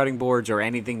your cutting boards or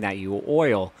anything that you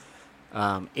oil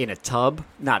in a tub?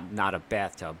 Not a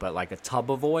bathtub, but like a tub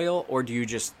of oil, or do you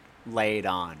just lay it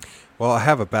on? Well, I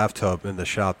have a bathtub in the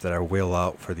shop that I wheel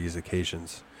out for these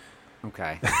occasions.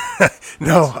 Okay.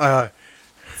 No,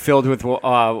 Filled with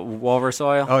walrus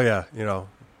oil? oh yeah,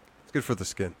 it's good for the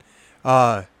skin.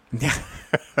 No,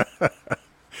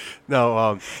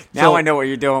 Now I know what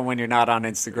you're doing when you're not on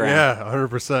Instagram. Yeah,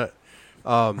 100%.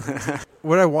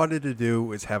 What I wanted to do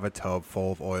was have a tub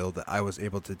full of oil that I was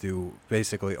able to do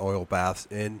basically oil baths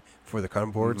in for the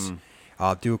cutting boards.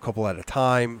 Do a couple at a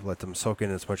time, let them soak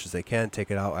in as much as they can, take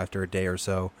it out after a day or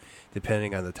so,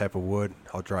 depending on the type of wood,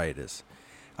 how dry it is.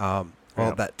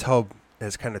 That tub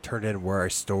has kind of turned in where I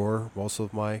store most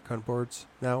of my cutting boards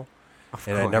now. Of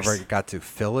and course. I never got to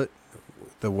fill it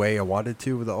the way I wanted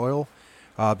to with the oil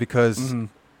because,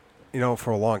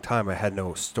 for a long time I had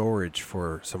no storage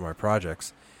for some of my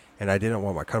projects, and I didn't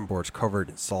want my cutting boards covered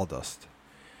in sawdust.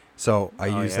 So I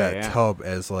use that tub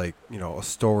as like, a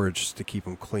storage to keep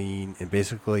them clean. And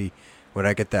basically when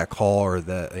I get that call or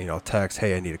that, text,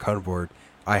 hey, I need a cutting board,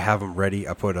 I have them ready.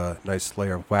 I put a nice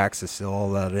layer of wax to seal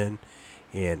all that in,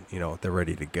 and, they're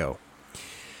ready to go.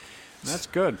 That's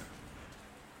good.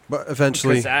 But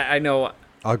eventually, Because I know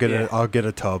I'll get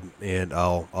a tub, and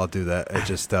I'll do that. I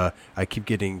just I keep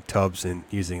getting tubs and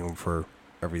using them for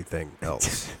everything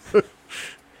else.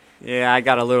 Yeah, I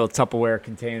got a little Tupperware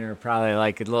container, probably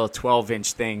like a little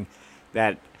 12-inch thing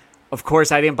that, of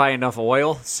course, I didn't buy enough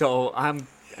oil. So I'm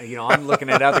looking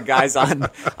at other guys on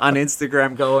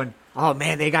Instagram going, oh,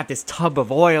 man, they got this tub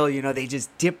of oil. They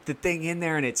just dip the thing in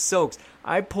there and it soaks.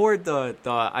 I poured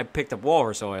I picked up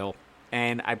walrus oil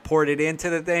and I poured it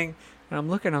into the thing. And I'm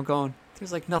looking, I'm going,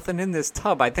 there's like nothing in this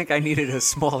tub. I think I needed a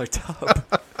smaller tub.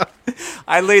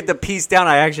 I laid the piece down.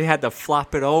 I actually had to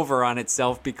flop it over on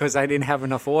itself because I didn't have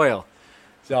enough oil.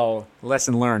 So,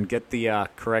 lesson learned. Get the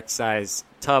correct size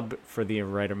tub for the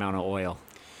right amount of oil.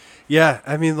 Yeah,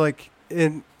 I mean, I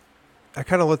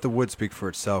kind of let the wood speak for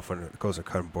itself when it goes to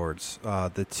cutting boards.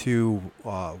 The two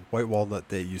white walnut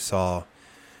that you saw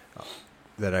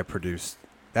that I produced,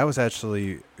 that was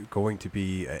actually going to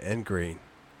be an end grain.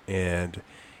 And,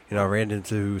 I ran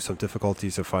into some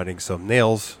difficulties of finding some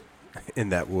nails in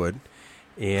that wood.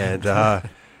 And, I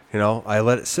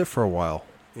let it sit for a while.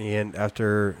 And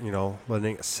after,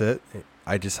 letting it sit,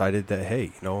 I decided that,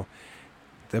 hey,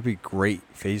 that'd be great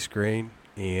face grain.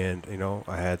 And,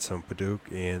 I had some Padauk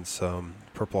and some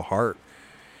Purple Heart.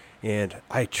 And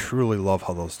I truly love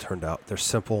how those turned out. They're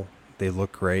simple. They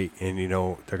look great. And, they're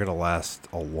going to last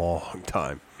a long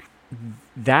time.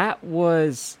 That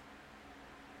was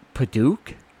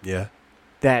Padauk? Yeah.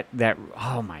 That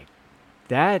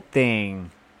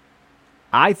thing,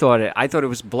 I thought it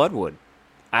was bloodwood.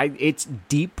 It's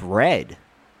deep red.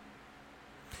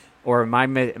 Or am I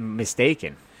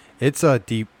mistaken? It's a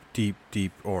deep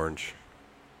orange.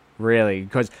 Really?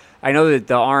 Because I know that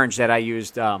the orange that I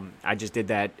used, I just did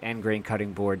that end grain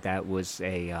cutting board. That was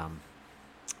a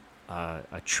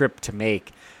trip to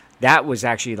make. That was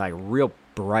actually like real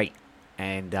bright,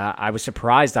 and I was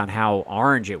surprised on how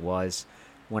orange it was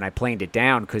when I planed it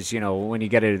down. Because when you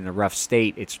get it in a rough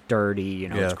state, it's dirty.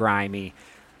 It's grimy.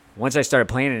 Once I started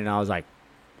planing it, I was like,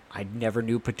 I never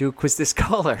knew Padauk was this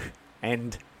color,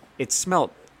 and it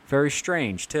smelled very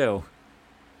strange too.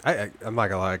 I'm not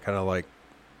gonna lie, I kind of like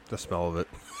the smell of it.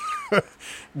 It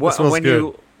smells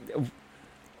good.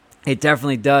 It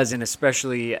definitely does, and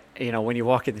especially when you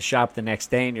walk in the shop the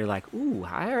next day and you're like, "Ooh,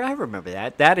 I remember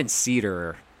that." That and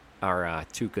cedar are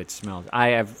two good smells.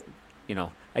 I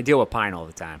deal with pine all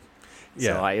the time,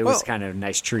 so it was kind of a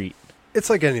nice treat. It's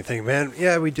like anything, man.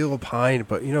 Yeah, we deal with pine,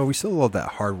 but we still love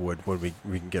that hardwood when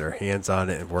we can get our hands on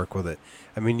it and work with it.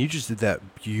 I mean, you just did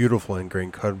that beautiful end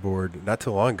grain cutting board not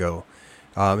too long ago.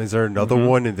 Is there another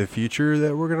one in the future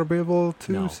that we're going to be able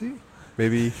to see?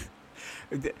 Maybe.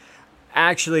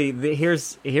 Actually,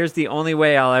 here's the only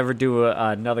way I'll ever do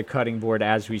another cutting board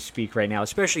as we speak right now,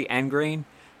 especially end grain,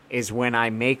 is when I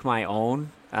make my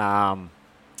own, and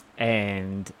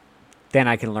then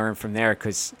I can learn from there.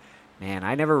 Because, man,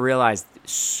 I never realized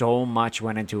so much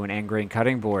went into an end grain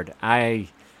cutting board. I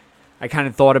kind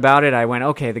of thought about it. I went,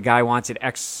 okay, the guy wants it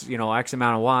X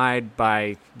amount of wide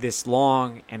by this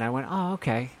long, and I went, oh,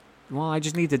 okay. Well, I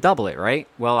just need to double it, right?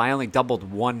 Well, I only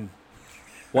doubled one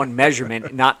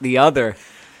measurement, not the other.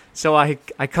 So I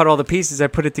cut all the pieces. I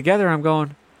put it together. I'm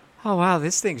going, oh, wow,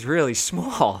 this thing's really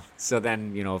small. So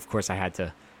then, of course, I had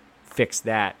to fix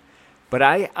that. But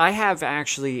I have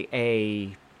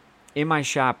actually in my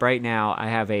shop right now, I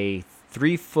have a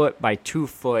 3 foot by 2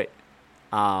 foot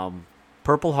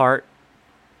Purple Heart,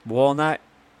 walnut,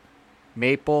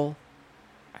 maple,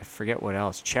 I forget what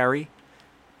else, cherry,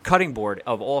 cutting board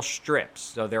of all strips.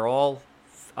 So they're all,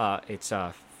 it's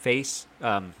a face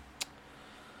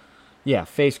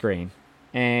grain.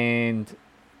 And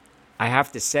I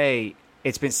have to say,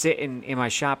 it's been sitting in my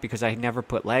shop because I never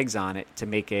put legs on it to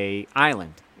make a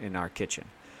island in our kitchen.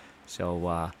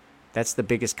 So that's the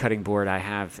biggest cutting board I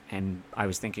have, and I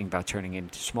was thinking about turning it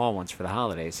into small ones for the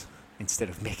holidays instead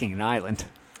of making an island.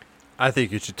 I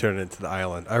think you should turn it into the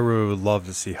island. I really would love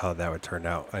to see how that would turn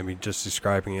out. I mean, just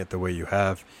describing it the way you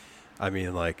have, I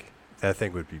mean, like, that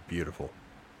thing would be beautiful.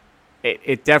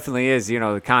 It definitely is,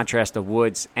 the contrast of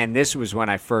woods. And this was when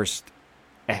I first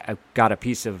got a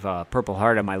piece of Purple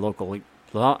Heart at my local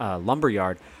lumber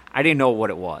yard. I didn't know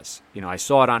what it was. I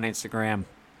saw it on Instagram,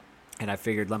 and I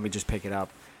figured, let me just pick it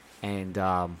up. And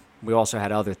we also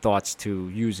had other thoughts to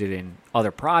use it in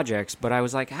other projects. But I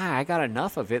was like, I got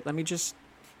enough of it. Let me just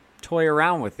toy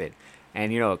around with it.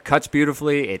 And, it cuts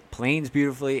beautifully. It planes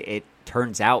beautifully. It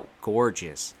turns out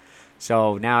gorgeous.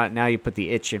 So now you put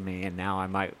the itch in me, and now I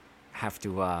might have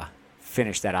to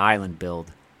finish that island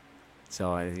build.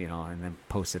 So, and then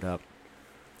post it up.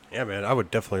 Yeah, man, I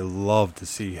would definitely love to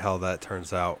see how that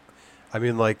turns out. I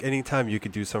mean, like, anytime you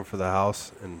could do something for the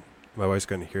house, and my wife's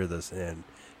going to hear this, and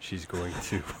she's going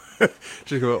to,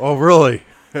 she's going, oh, really?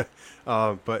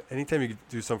 But anytime you could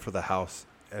do something for the house,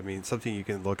 I mean, something you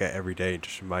can look at every day and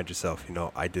just remind yourself,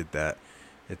 I did that.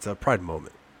 It's a pride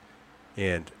moment.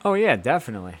 And oh, yeah,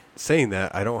 definitely. Saying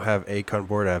that, I don't have a cutting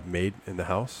board I've made in the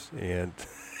house, and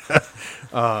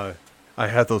I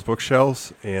have those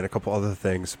bookshelves and a couple other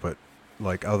things, but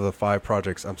like out of the 5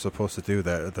 projects I'm supposed to do,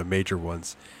 that the major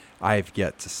ones, I've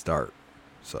yet to start.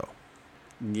 So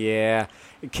yeah,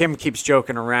 Kim keeps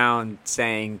joking around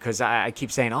saying, because I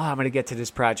keep saying, I'm going to get to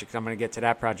this project, I'm going to get to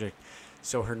that project.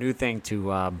 So her new thing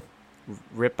to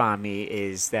rip on me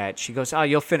is that she goes,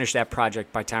 you'll finish that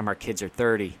project by the time our kids are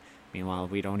 30. Meanwhile,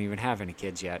 we don't even have any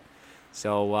kids yet.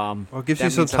 So well, it gives you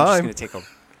some time. I'm just going to take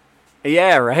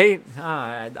yeah, right?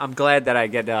 I'm glad that I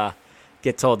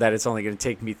get told that it's only going to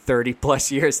take me 30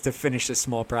 plus years to finish a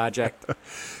small project.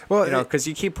 Well, because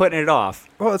you keep putting it off.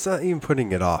 Well, it's not even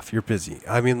putting it off. You're busy.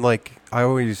 I mean, like, I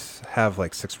always have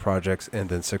like 6 projects and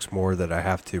then 6 more that I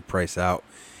have to price out.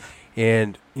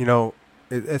 And,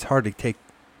 it's hard to take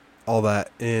all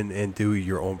that in and do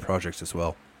your own projects as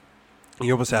well.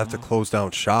 You almost have to close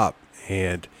down shop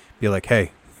and be like,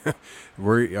 hey,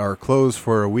 we are closed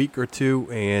for a week or 2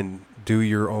 and do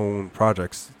your own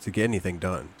projects to get anything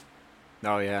done.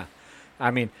 Oh, yeah.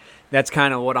 I mean, that's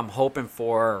kind of what I'm hoping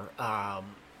for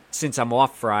since I'm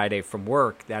off Friday from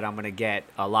work, that I'm going to get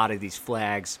a lot of these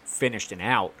flags finished and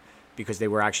out because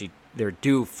they're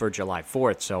due for July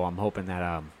 4th. So I'm hoping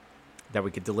that that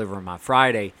we could deliver them on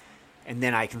Friday. And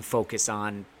then I can focus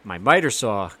on my miter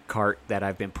saw cart that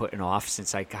I've been putting off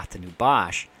since I got the new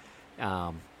Bosch,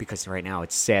 because right now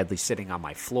it's sadly sitting on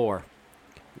my floor,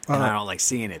 and I don't like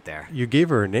seeing it there. You gave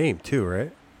her a name too,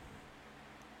 right?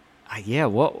 Yeah,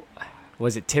 what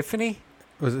was it, Tiffany?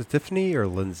 Was it Tiffany or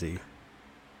Lindsay?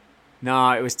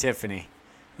 No, it was Tiffany.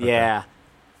 Okay. Yeah,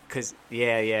 because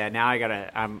now I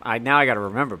gotta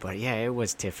remember, but yeah, it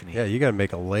was Tiffany. Yeah, you gotta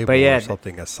make a label or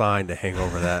something, a sign to hang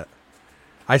over that.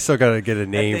 I still got to get a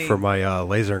name for my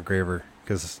laser engraver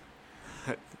because,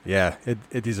 yeah,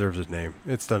 it deserves a name.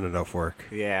 It's done enough work.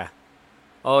 Yeah.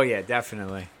 Oh, yeah,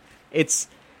 definitely. It's,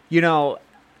 how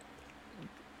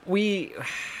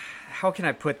can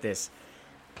I put this?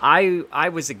 I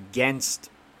was against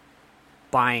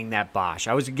buying that Bosch.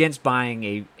 I was against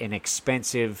buying an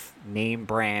expensive name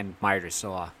brand miter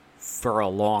saw for a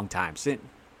long time.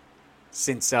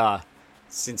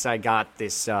 Since I got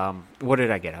this, what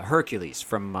did I get? A Hercules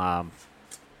from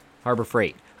Harbor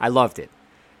Freight. I loved it.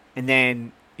 And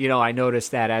then, I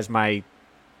noticed that as I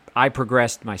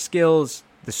progressed my skills,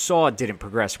 the saw didn't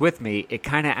progress with me. It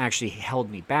kind of actually held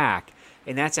me back,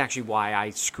 and that's actually why I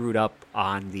screwed up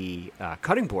on the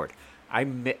cutting board. I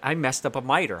messed up a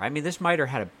miter. I mean, this miter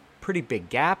had a pretty big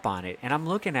gap on it, and I'm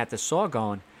looking at the saw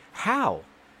going, how?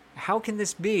 How can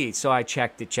this be? So I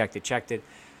checked it.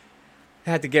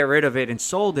 Had to get rid of it and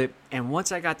sold it. And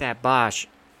once I got that Bosch,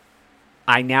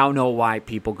 I now know why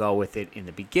people go with it in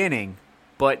the beginning,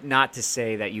 but not to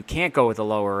say that you can't go with the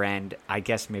lower end. I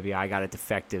guess maybe I got a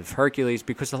defective Hercules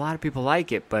because a lot of people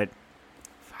like it, but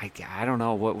I don't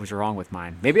know what was wrong with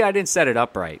mine. Maybe I didn't set it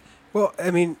up right. Well,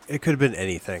 I mean, it could have been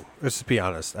anything. Let's just be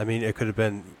honest. I mean, it could have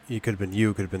been you, could have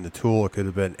been the tool, it could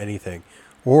have been anything.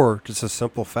 Or just a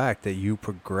simple fact that you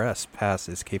progress past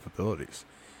its capabilities.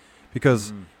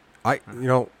 Because I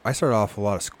started off with a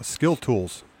lot of skill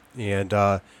tools, and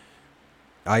I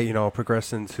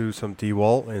progressed into some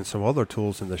DeWalt and some other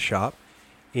tools in the shop,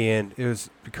 and it was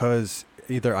because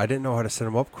either I didn't know how to set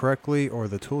them up correctly, or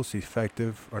the tool is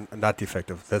defective, or not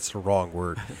defective. That's the wrong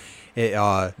word.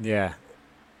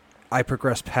 I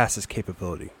progressed past its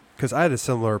capability because I had a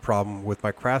similar problem with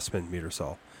my Craftsman meter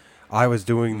saw. I was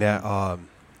doing that.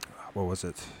 What was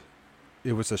it?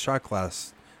 It was a shot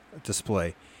glass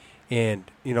display, and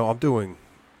I'm doing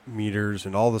meters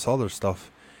and all this other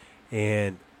stuff,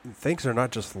 and things are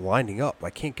not just lining up. I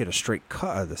can't get a straight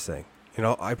cut out of this thing.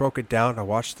 I broke it down. I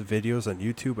watched the videos on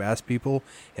YouTube, asked people,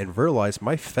 and realized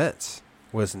my fence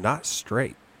was not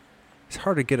straight. It's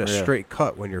hard to get a straight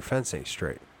cut when your fence ain't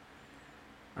straight.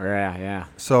 Yeah.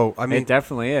 So, I mean, it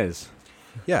definitely is.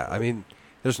 Yeah, I mean,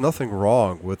 there's nothing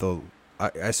wrong with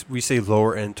we say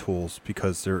lower end tools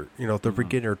because they're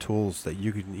beginner tools that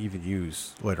you can even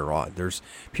use later on. There's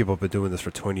people have been doing this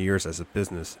for 20 years as a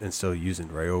business and still using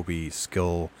Ryobi,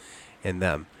 Skill, and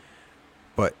them.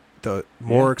 But the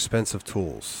more expensive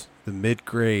tools, the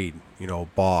mid-grade,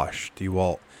 Bosch,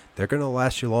 DeWalt, they're going to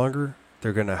last you longer.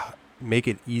 They're going to make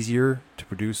it easier to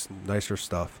produce nicer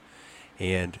stuff.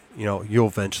 And, you'll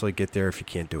eventually get there if you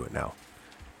can't do it now.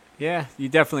 Yeah, you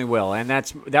definitely will. And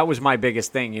that was my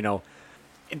biggest thing,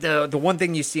 The one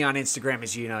thing you see on Instagram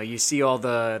is, you see all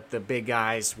the big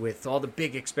guys with all the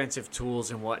big expensive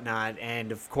tools and whatnot.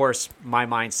 And, of course, my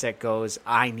mindset goes,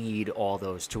 I need all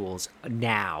those tools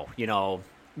now,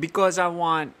 because I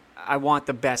want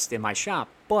the best in my shop.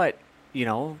 But,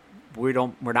 we're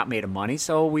not made of money,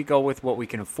 so we go with what we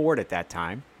can afford at that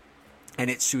time. And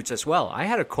it suits us well. I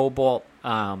had a Cobalt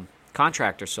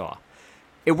contractor saw.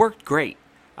 It worked great.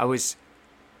 I was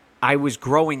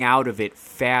growing out of it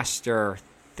faster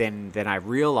than I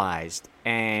realized,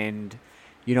 and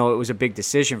it was a big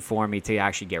decision for me to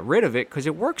actually get rid of it because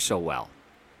it works so well.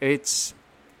 In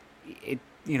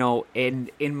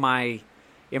my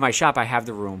shop I have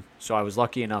the room, so I was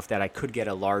lucky enough that I could get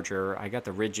a larger. I got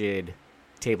the rigid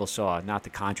table saw, not the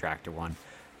contractor one,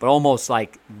 but almost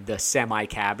like the semi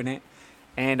cabinet.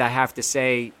 And I have to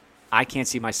say, I can't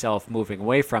see myself moving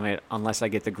away from it unless I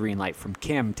get the green light from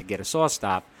Kim to get a saw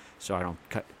stop so I don't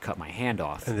cut my hand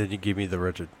off. And then you give me the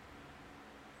rigid.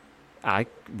 I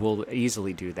will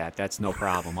easily do that. That's no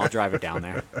problem. I'll drive it down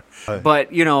there.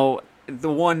 But,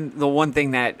 the one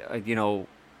thing that,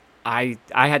 I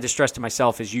had to stress to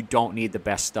myself is you don't need the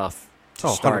best stuff to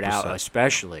start 100%. Out,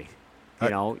 especially.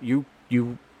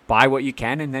 You buy what you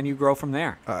can and then you grow from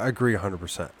there. I agree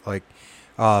 100%. Like,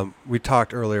 we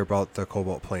talked earlier about the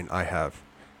Cobalt plane I have,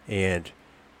 and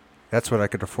that's what I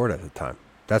could afford at the time.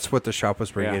 That's what the shop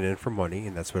was bringing in for money,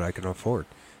 and that's what I can afford.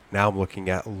 Now I'm looking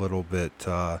at a little bit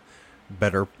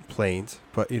better planes,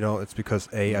 but it's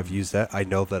because I've used that. I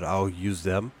know that I'll use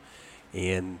them,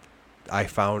 and I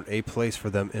found a place for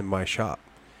them in my shop.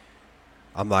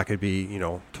 I'm not going to be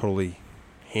totally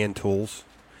hand tools.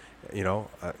 A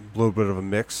little bit of a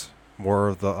mix, more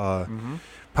of the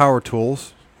power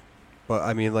tools. But,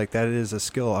 I mean, like, that is a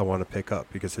skill I want to pick up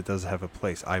because it does have a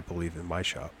place, I believe, in my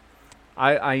shop.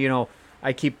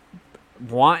 I keep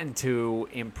wanting to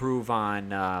improve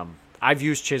on I've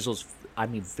used chisels,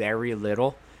 very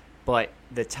little. But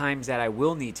the times that I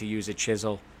will need to use a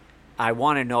chisel, I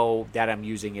want to know that I'm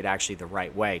using it actually the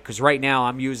right way. Because right now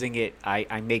I'm using it,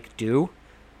 I make do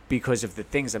because of the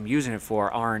things I'm using it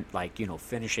for aren't, like,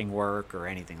 finishing work or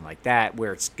anything like that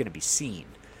where it's going to be seen.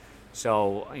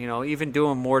 So, even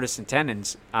doing mortise and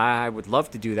tenons, I would love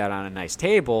to do that on a nice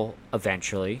table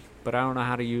eventually, but I don't know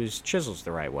how to use chisels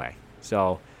the right way.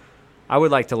 So, I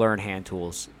would like to learn hand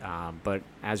tools, but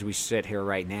as we sit here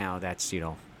right now, that's,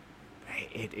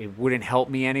 it wouldn't help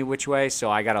me any which way,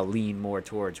 so I got to lean more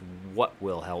towards what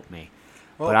will help me.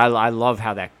 Well, but I love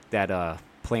how that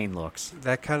plane looks.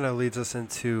 That kind of leads us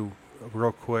into,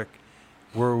 real quick,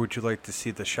 where would you like to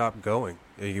see the shop going?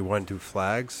 You want to do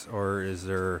flags, or is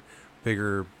there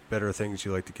bigger better things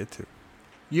you like to get to?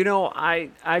 You know,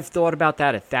 I've thought about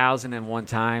that 1,001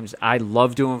 times. I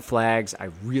love doing flags. I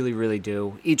really, really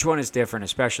do. Each one is different,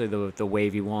 especially the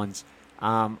wavy ones.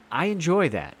 I enjoy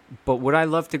that. But would I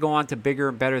love to go on to bigger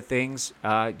and better things?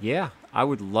 Yeah, I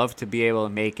would love to be able to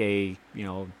make a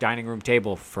dining room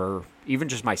table for even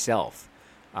just myself.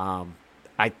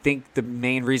 I think the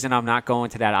main reason I'm not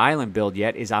going to that island build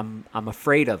yet is I'm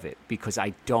afraid of it because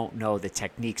I don't know the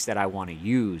techniques that I want to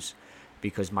use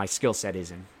because my skill set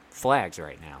isn't flags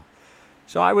right now.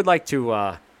 So I would like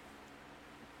to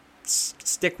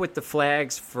stick with the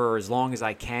flags for as long as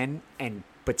I can,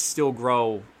 but still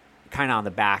grow kind of on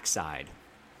the backside.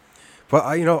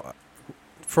 But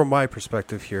from my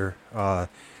perspective here, a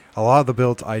lot of the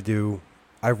builds I do,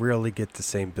 I rarely get the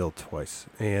same build twice,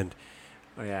 and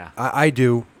yeah, I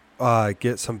do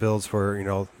get some builds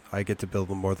where I get to build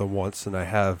them more than once, and I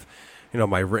have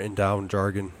my written down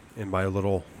jargon in my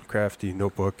little crafty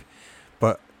notebook.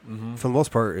 But for the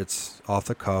most part, it's off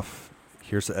the cuff.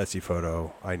 Here's the Etsy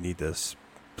photo. I need this.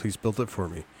 Please build it for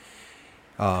me.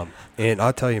 And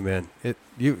I'll tell you, man,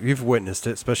 you've witnessed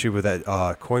it, especially with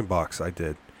that coin box I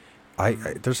did. I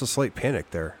there's a slight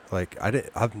panic there. Like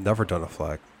I've never done a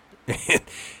flag.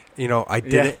 I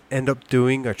didn't end up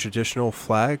doing a traditional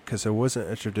flag because it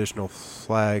wasn't a traditional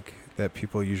flag that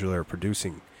people usually are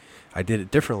producing. I did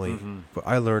it differently, but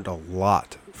I learned a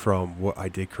lot from what I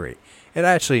did create. And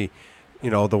actually,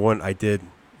 the one I did,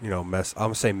 mess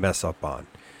up on.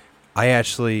 I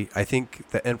think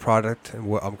the end product and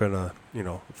what I'm going to,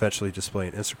 eventually display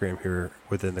on Instagram here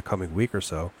within the coming week or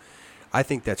so, I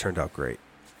think that turned out great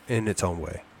in its own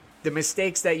way. The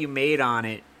mistakes that you made on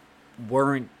it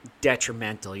weren't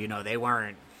detrimental. They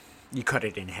weren't, you cut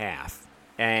it in half.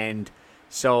 And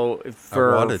so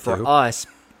for us,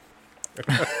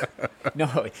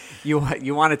 no, you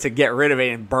wanted to get rid of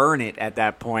it and burn it at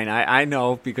that point. I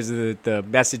know because of the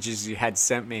messages you had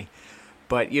sent me.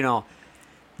 But,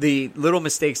 the little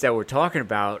mistakes that we're talking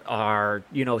about are,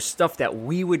 stuff that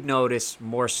we would notice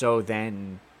more so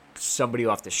than somebody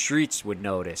off the streets would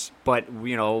notice. But,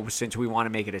 since we want to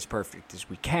make it as perfect as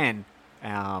we can,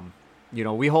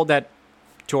 we hold that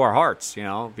to our hearts,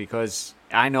 because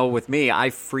I know with me,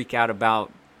 I freak out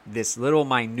about this little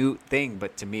minute thing,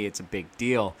 but to me, it's a big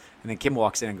deal. And then Kim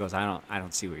walks in and goes, I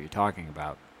don't see what you're talking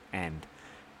about. And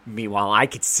meanwhile, I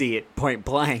could see it point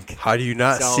blank. How do you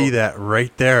not see that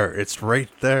right there? It's right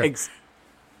there.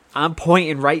 I'm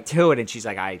pointing right to it, and she's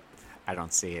like, I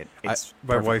don't see it.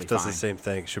 My wife does fine. the same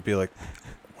thing. She'll be like,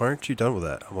 why aren't you done with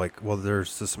that? I'm like, well,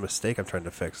 there's this mistake I'm trying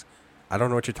to fix. I don't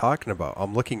know what you're talking about.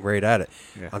 I'm looking right at it.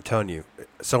 Yeah. I'm telling you,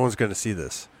 someone's going to see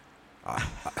this.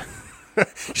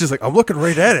 She's like, I'm looking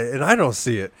right at it, and I don't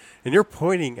see it. And you're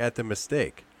pointing at the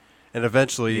mistake. And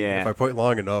eventually, if I point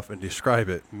long enough and describe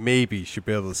it, maybe she'll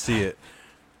be able to see it.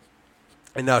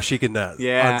 And now she can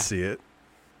unsee it.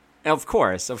 Of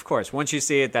course. Once you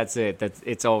see it, that's it.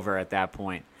 It's over at that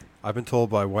point. I've been told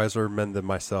by wiser men than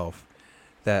myself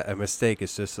that a mistake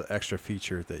is just an extra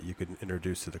feature that you can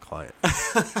introduce to the client.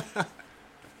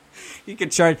 You can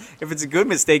charge, if it's a good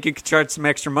mistake, you can charge some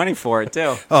extra money for it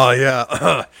too. Oh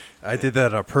yeah, I did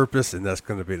that on purpose, and that's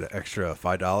going to be the extra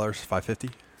 $5,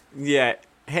 $5.50. Yeah.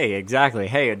 Hey, exactly.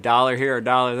 Hey, $1 here,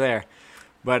 $1 there.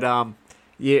 But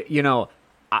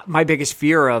my biggest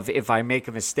fear of if I make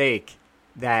a mistake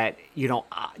that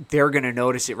they're going to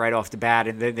notice it right off the bat,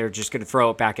 and then they're just going to throw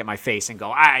it back at my face and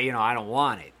go, I don't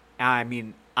want it. I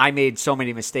mean, I made so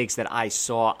many mistakes that I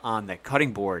saw on the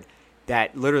cutting board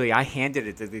that literally I handed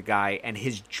it to the guy and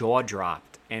his jaw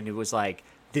dropped. And it was like,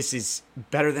 this is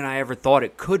better than I ever thought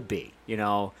it could be,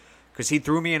 because he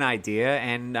threw me an idea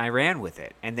and I ran with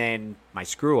it. And then my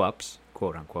screw-ups,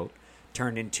 quote unquote,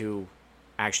 turned into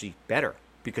actually better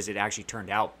because it actually turned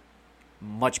out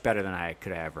much better than I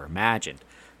could have ever imagined.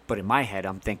 But in my head,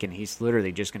 I'm thinking he's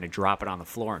literally just going to drop it on the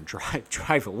floor and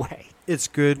drive away. It's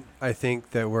good, I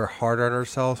think, that we're hard on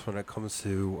ourselves when it comes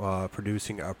to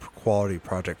producing a quality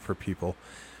project for people.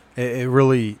 It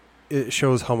really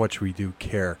shows how much we do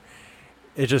care.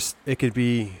 It could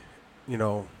be,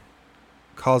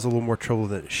 cause a little more trouble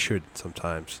than it should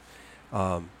sometimes.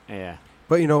 Yeah.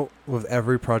 But, with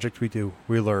every project we do,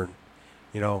 we learn.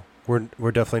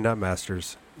 We're definitely not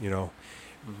masters,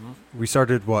 Mm-hmm. We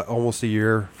started, almost a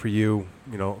year for you,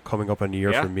 coming up on a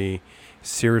year for me,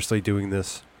 seriously doing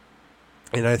this.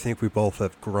 And I think we both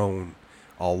have grown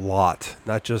a lot,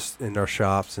 not just in our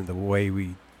shops and the way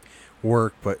we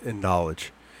work, but in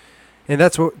knowledge. And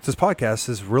that's what this podcast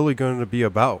is really going to be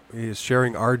about, is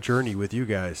sharing our journey with you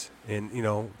guys and,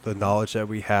 the knowledge that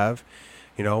we have.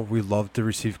 We love to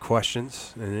receive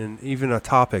questions and then even a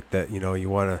topic that, you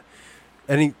want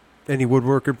to, any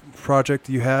woodworking project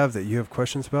you have that you have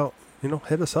questions about,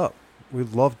 hit us up.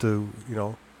 We'd love to,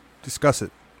 discuss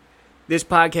it. This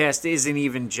podcast isn't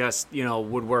even just,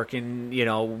 woodworking,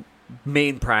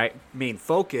 main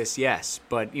focus, yes.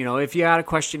 But, if you got a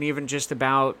question even just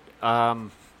about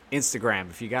Instagram,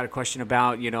 if you got a question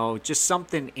about, just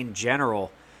something in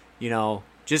general,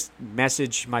 just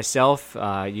message myself.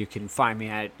 You can find me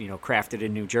at, Crafted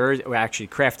in New Jersey, or actually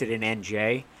Crafted in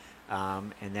NJ.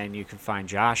 And then you can find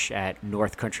Josh at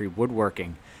North Country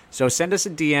Woodworking. So send us a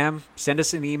DM, send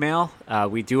us an email.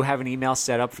 We do have an email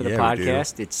set up for the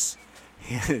podcast. It's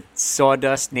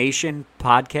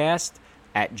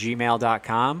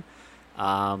sawdustnationpodcast@gmail.com.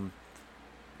 I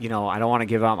don't want to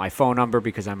give out my phone number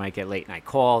because I might get late night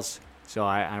calls. So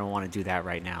I don't want to do that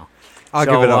right now. I'll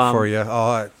give it up for you.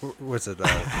 What's it?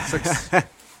 6.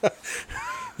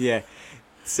 Yeah.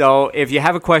 So if you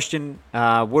have a question,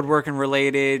 woodworking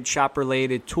related, shop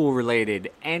related, tool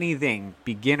related, anything,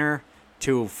 beginner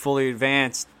to fully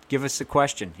advanced, give us a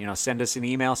question. Send us an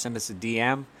email, send us a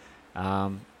DM,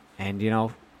 and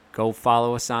go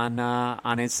follow us on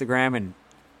Instagram and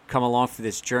come along for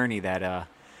this journey that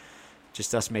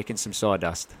just us making some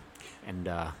sawdust. And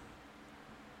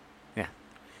yeah,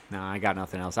 no, I got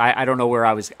nothing else. I don't know where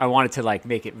I was. I wanted to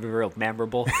make it real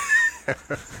memorable.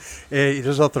 Hey,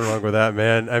 there's nothing wrong with that,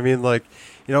 man. I mean,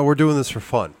 we're doing this for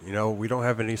fun. We don't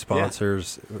have any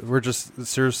sponsors. Yeah. We're just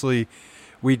seriously,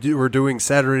 we're doing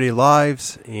Saturday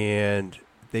Lives, and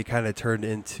they kind of turned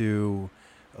into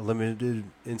a limited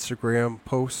Instagram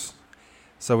posts.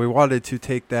 So we wanted to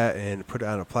take that and put it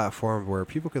on a platform where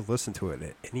people could listen to it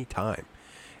at any time.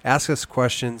 Ask us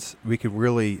questions. We could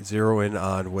really zero in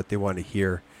on what they want to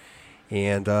hear,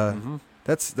 and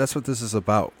that's what this is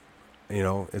about.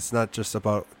 It's not just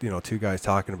about, two guys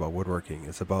talking about woodworking.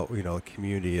 It's about,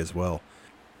 community as well.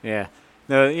 Yeah.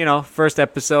 The, first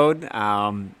episode,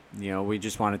 we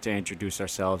just wanted to introduce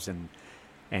ourselves and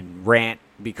rant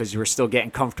because we're still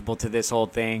getting comfortable to this whole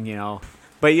thing,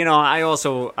 But, I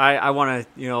also, I want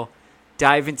to,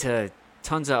 dive into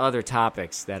tons of other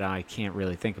topics that I can't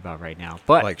really think about right now.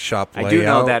 But like shop layout. I do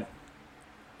know that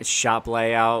it's shop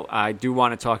layout. I do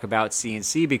want to talk about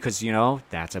CNC because,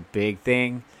 that's a big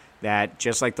thing. That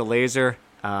just like the laser,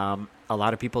 a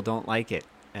lot of people don't like it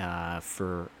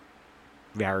for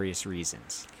various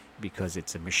reasons because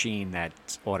it's a machine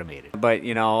that's automated. But,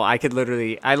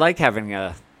 I like having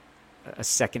a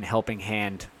second helping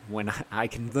hand when I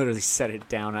can literally set it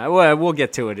down. We'll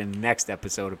get to it in the next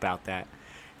episode about that.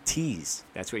 Tease.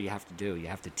 That's what you have to do. You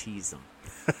have to tease them.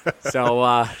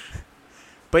 So,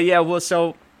 but yeah, we're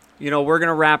going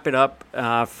to wrap it up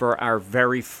for our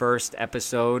very first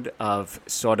episode of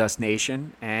Sawdust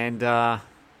Nation. And I'm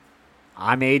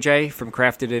AJ from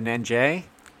Crafted in NJ.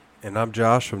 And I'm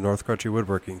Josh from North Country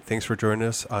Woodworking. Thanks for joining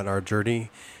us on our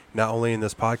journey, not only in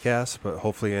this podcast, but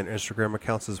hopefully in Instagram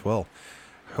accounts as well.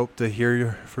 Hope to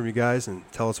hear from you guys and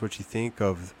tell us what you think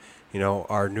of,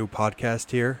 our new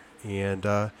podcast here. And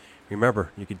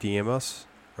remember, you can DM us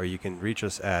or you can reach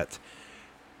us at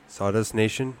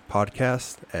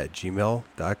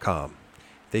sawdustnationpodcast@gmail.com.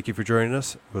 Thank you for joining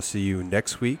us. We'll see you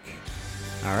next week.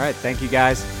 All right. Thank you,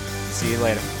 guys. See you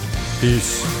later.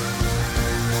 Peace.